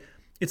them, it's like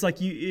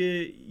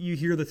you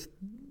hear the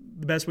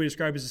best way to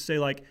describe it is to say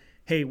like,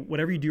 hey,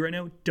 whatever you do right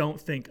now, don't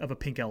think of a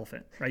pink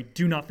elephant, right?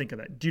 Do not think of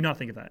that. Do not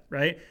think of that,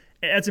 right?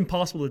 That's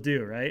impossible to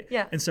do, right?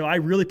 Yeah. And so I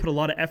really put a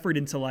lot of effort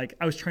into I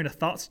was trying to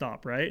thought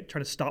stop, right?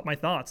 Trying to stop my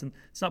thoughts, and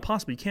it's not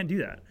possible. You can't do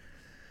that.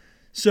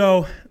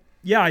 So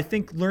yeah, I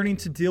think learning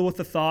to deal with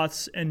the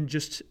thoughts and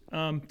just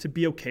to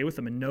be okay with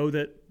them and know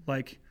that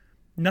like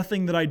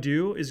nothing that I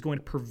do is going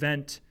to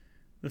prevent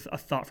a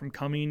thought from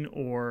coming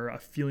or a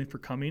feeling for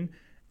coming.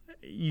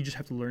 You just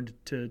have to learn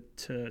to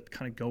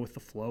kind of go with the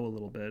flow a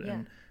little bit. Yeah.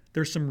 And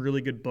there's some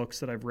really good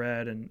books that I've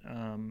read,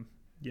 and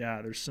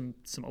there's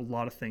a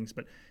lot of things.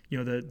 But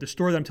the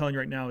story that I'm telling you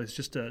right now is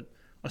just a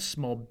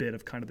small bit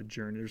of kind of the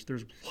journey.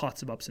 There's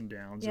lots of ups and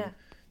downs. Yeah. And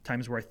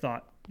times where I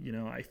thought,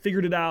 I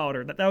figured it out,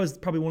 or that was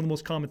probably one of the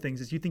most common things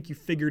is you think you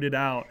figured it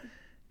out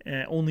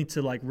only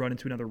to like run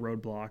into another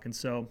roadblock. And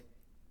so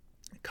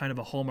kind of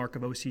a hallmark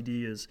of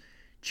OCD is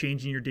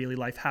changing your daily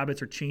life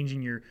habits, or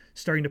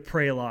starting to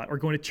pray a lot, or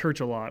going to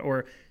church a lot,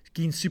 or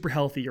getting super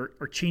healthy, or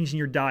changing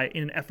your diet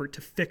in an effort to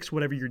fix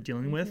whatever you're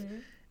dealing with.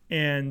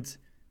 And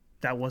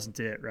that wasn't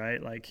it,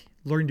 right? Like,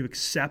 learning to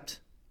accept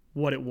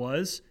what it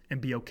was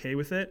and be okay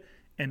with it,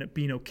 and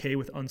being okay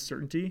with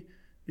uncertainty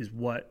is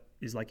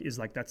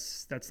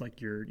that's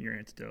like your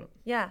antidote.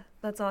 Yeah,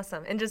 that's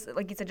awesome. And just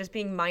like you said, just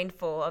being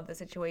mindful of the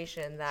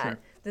situation that Sure.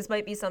 This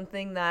might be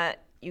something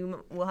that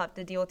you will have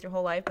to deal with your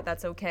whole life, but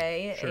that's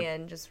okay. Sure.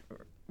 And just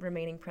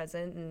remaining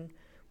present and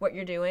what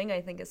you're doing,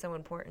 I think, is so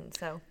important.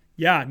 So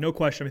Yeah, no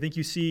question. I think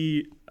you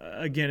see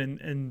again,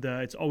 and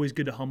it's always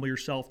good to humble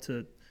yourself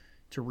to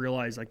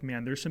realize, like,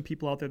 man, there's some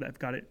people out there that have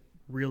got it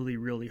really,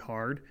 really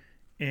hard,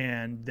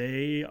 and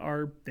they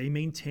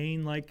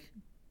maintain, like,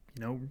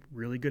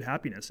 really good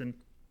happiness. And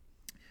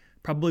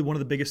probably one of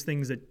the biggest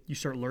things that you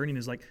start learning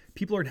is, like,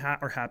 people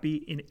are happy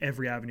in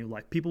every avenue of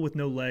life. People with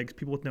no legs,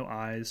 people with no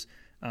eyes,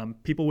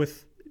 people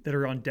that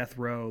are on death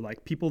row,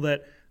 like people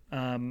that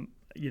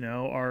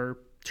are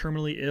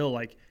terminally ill.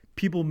 Like,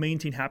 people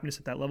maintain happiness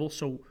at that level.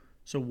 So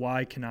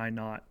why can I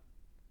not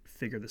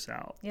figure this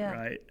out? Yeah.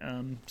 Right.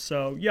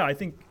 So yeah, I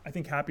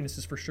think happiness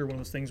is for sure one of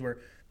those things where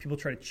people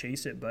try to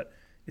chase it, but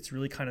it's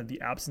really kind of the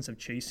absence of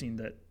chasing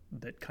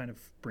that kind of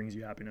brings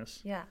you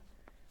happiness. Yeah.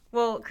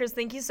 Well, Chris,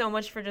 thank you so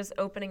much for just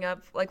opening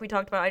up. Like we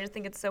talked about, I just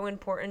think it's so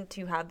important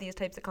to have these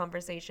types of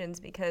conversations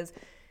because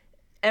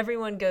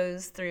everyone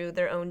goes through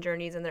their own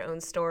journeys and their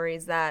own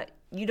stories that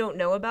you don't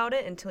know about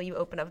it until you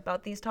open up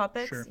about these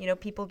topics. Sure.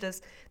 People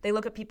they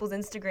look at people's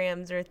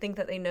Instagrams or think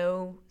that they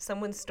know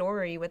someone's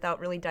story without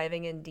really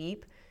diving in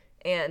deep.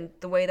 And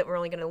the way that we're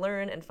only going to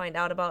learn and find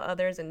out about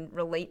others and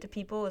relate to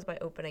people is by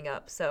opening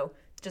up. So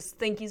just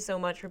thank you so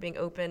much for being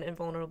open and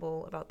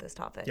vulnerable about this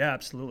topic. Yeah,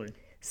 absolutely.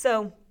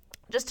 So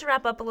just to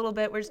wrap up a little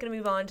bit, we're just going to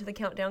move on to the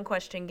countdown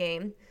question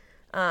game.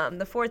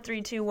 The 4,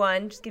 3, 2,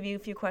 1, just give you a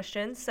few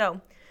questions. So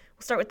we'll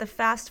start with the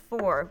fast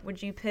 4.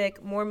 Would you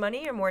pick more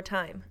money or more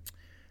time?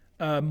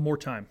 More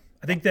time.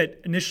 I think that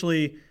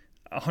initially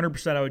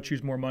 100% I would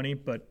choose more money,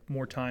 but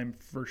more time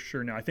for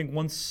sure. Now, I think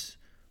once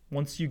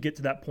you get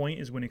to that point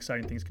is when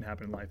exciting things can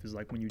happen in life, is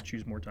like when you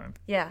choose more time.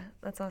 Yeah,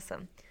 that's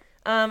awesome.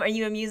 Are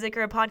you a music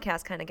or a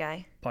podcast kind of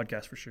guy?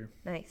 Podcast for sure.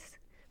 Nice.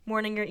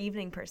 Morning or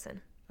evening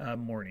person?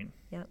 Morning.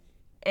 Yep.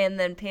 And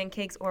then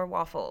pancakes or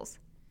waffles?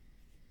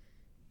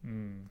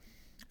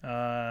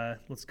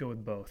 Let's go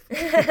with both.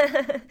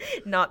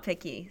 Not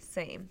picky.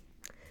 Same.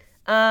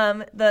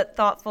 The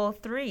thoughtful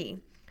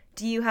 3.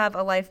 Do you have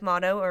a life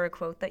motto or a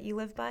quote that you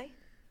live by?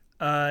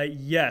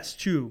 Yes,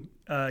 2.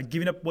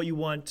 Giving up what you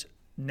want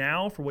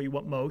now for what you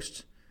want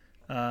most.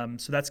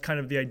 So that's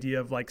kind of the idea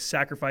of, like,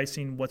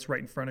 sacrificing what's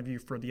right in front of you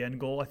for the end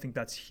goal. I think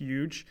that's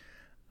huge.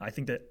 I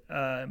think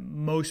that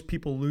most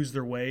people lose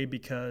their way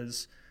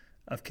because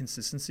of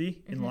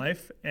consistency in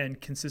life,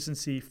 and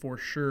consistency for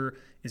sure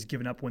is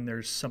giving up when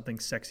there's something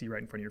sexy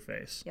right in front of your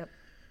face. Yep.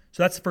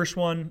 So that's the first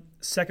one.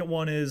 Second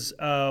one is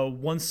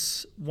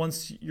once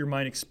your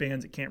mind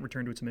expands, it can't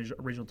return to its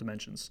original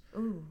dimensions.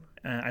 Ooh.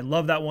 I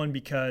love that one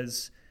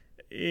because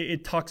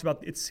it talks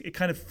about it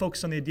kind of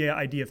focuses on the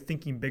idea of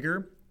thinking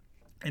bigger.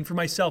 And for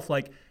myself,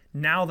 like,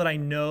 now that I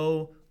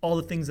know all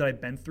the things that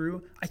I've been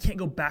through, I can't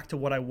go back to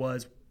what I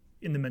was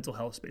in the mental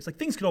health space. Like,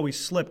 things could always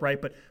slip,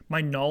 right? But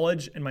my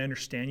knowledge and my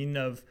understanding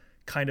of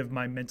kind of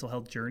my mental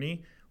health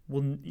journey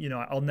will,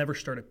 I'll never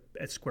start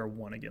at square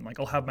one again. Like,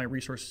 I'll have my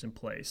resources in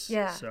place.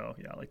 Yeah. So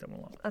yeah, I like that one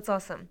a lot. That's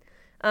awesome.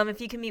 If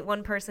you can meet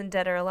one person,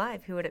 dead or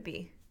alive, who would it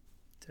be?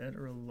 Dead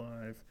or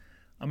alive?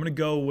 I'm going to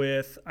go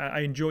with,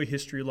 I enjoy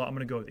history a lot. I'm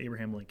going to go with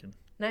Abraham Lincoln.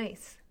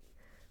 Nice.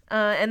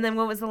 And then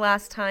what was the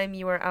last time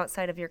you were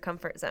outside of your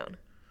comfort zone?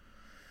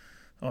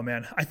 Oh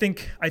man, I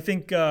think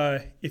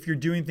if you're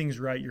doing things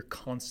right, you're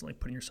constantly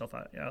putting yourself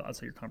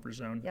outside your comfort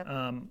zone. Yep.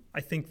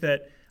 I think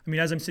that,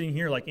 as I'm sitting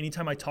here, like,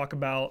 anytime I talk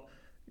about,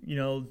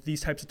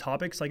 these types of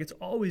topics, like,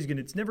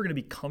 it's never gonna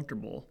be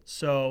comfortable.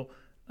 So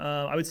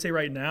I would say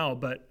right now,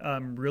 but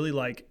really,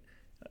 like,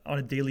 on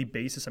a daily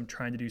basis, I'm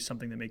trying to do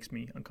something that makes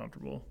me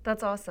uncomfortable.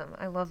 That's awesome.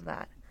 I love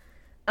that.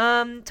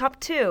 Top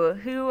 2.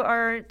 Who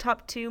are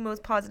top 2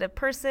 most positive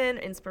person,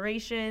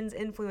 inspirations,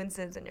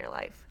 influences in your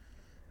life?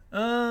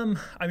 I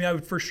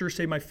would for sure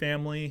say my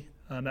family.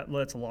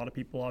 That's a lot of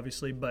people,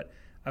 obviously, but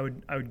I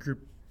would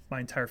group my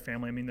entire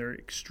family. They're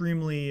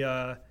extremely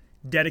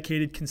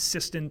dedicated,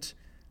 consistent,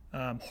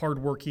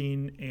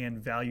 hardworking, and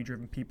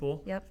value-driven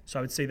people. Yep. So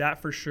I would say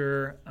that for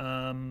sure.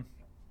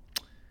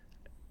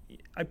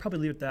 I'd probably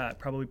leave it at that.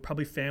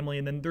 Probably family,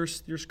 and then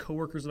there's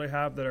coworkers that I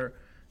have that are,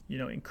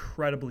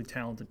 incredibly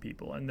talented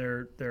people, and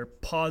they're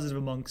positive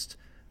amongst,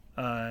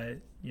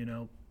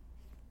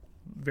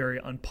 very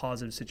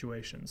unpositive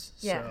situations.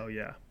 Yeah. So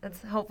yeah.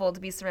 That's helpful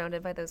to be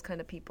surrounded by those kind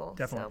of people.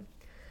 Definitely.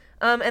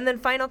 So. And then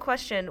final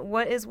question,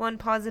 what is one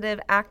positive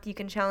act you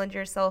can challenge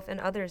yourself and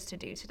others to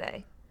do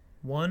today?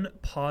 One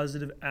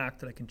positive act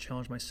that I can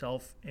challenge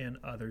myself and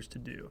others to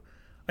do.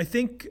 I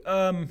think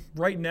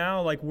right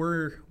now, like,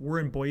 we're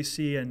in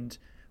Boise, and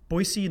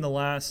Boise in the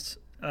last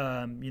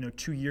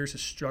 2 years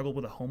has struggled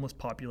with a homeless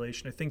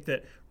population. I think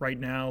that right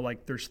now,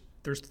 like, there's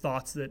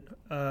thoughts that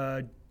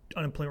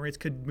unemployment rates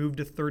could move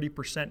to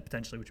 30%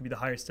 potentially, which would be the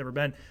highest it's ever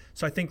been.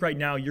 So I think right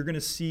now you're going to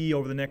see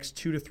over the next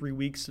 2 to 3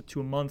 weeks to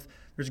a month,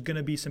 there's going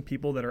to be some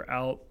people that are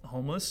out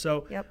homeless.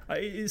 So Yep.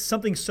 It's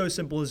something so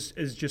simple as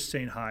just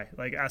saying hi,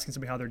 like asking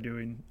somebody how they're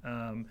doing.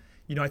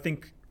 I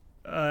think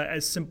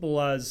as simple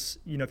as,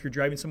 if you're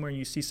driving somewhere and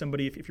you see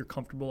somebody, if you're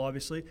comfortable,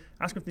 obviously,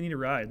 ask them if they need a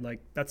ride.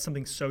 Like, that's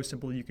something so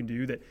simple that you can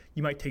do that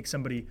you might take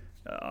somebody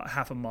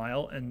half a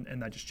mile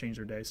and that just change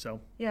their day. So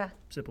Yeah.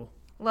 simple.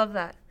 Love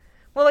that.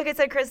 Well, like I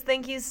said, Chris,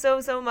 thank you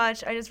so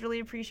much. I just really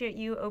appreciate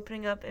you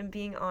opening up and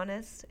being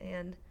honest.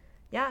 And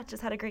yeah,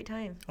 just had a great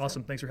time.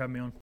 Awesome. Thanks for having me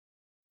on.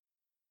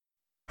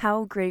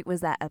 How great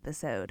was that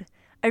episode?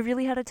 I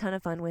really had a ton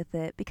of fun with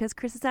it because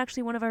Chris is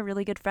actually one of our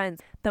really good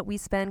friends that we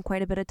spend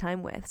quite a bit of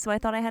time with. So I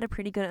thought I had a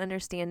pretty good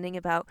understanding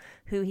about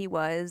who he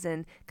was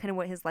and kind of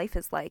what his life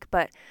is like.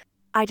 But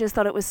I just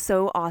thought it was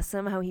so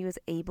awesome how he was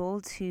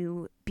able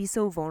to be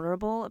so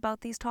vulnerable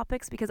about these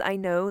topics, because I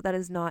know that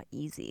is not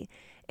easy.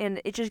 And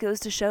it just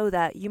goes to show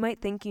that you might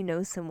think you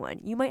know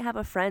someone. You might have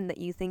a friend that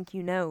you think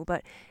you know,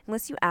 but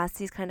unless you ask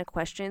these kind of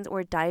questions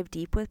or dive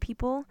deep with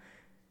people,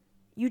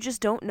 you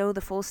just don't know the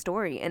full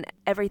story and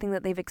everything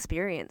that they've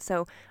experienced.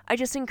 So I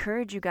just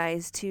encourage you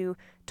guys to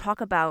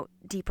talk about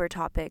deeper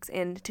topics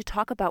and to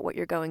talk about what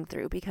you're going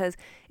through, because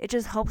it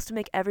just helps to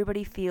make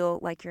everybody feel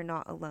like you're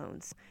not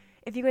alone.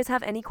 If you guys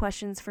have any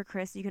questions for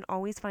Chris, you can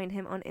always find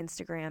him on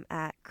Instagram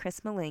at Chris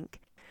Malink.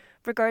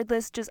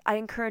 Regardless, I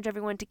encourage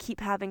everyone to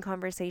keep having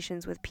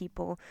conversations with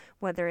people,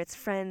 whether it's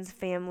friends,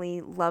 family,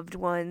 loved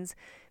ones.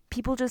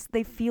 People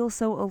they feel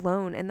so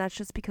alone, and that's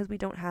just because we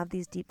don't have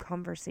these deep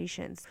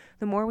conversations.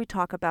 The more we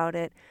talk about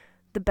it,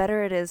 the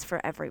better it is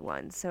for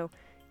everyone. So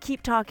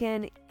keep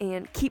talking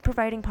and keep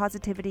providing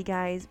positivity,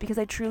 guys, because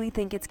I truly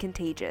think it's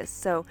contagious.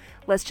 So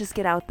let's just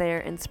get out there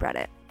and spread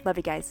it. Love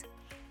you guys.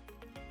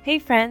 Hey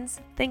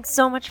friends, thanks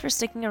so much for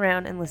sticking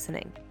around and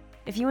listening.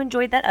 If you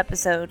enjoyed that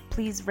episode,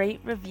 please rate,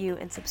 review,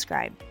 and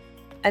subscribe.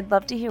 I'd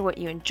love to hear what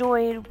you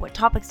enjoyed, what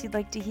topics you'd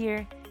like to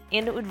hear,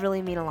 and it would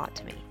really mean a lot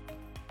to me.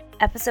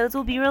 Episodes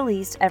will be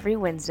released every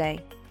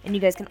Wednesday, and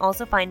you guys can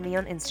also find me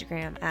on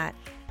Instagram at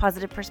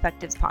Positive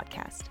Perspectives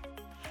Podcast.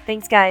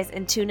 Thanks guys,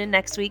 and tune in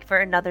next week for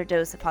another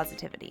dose of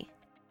positivity.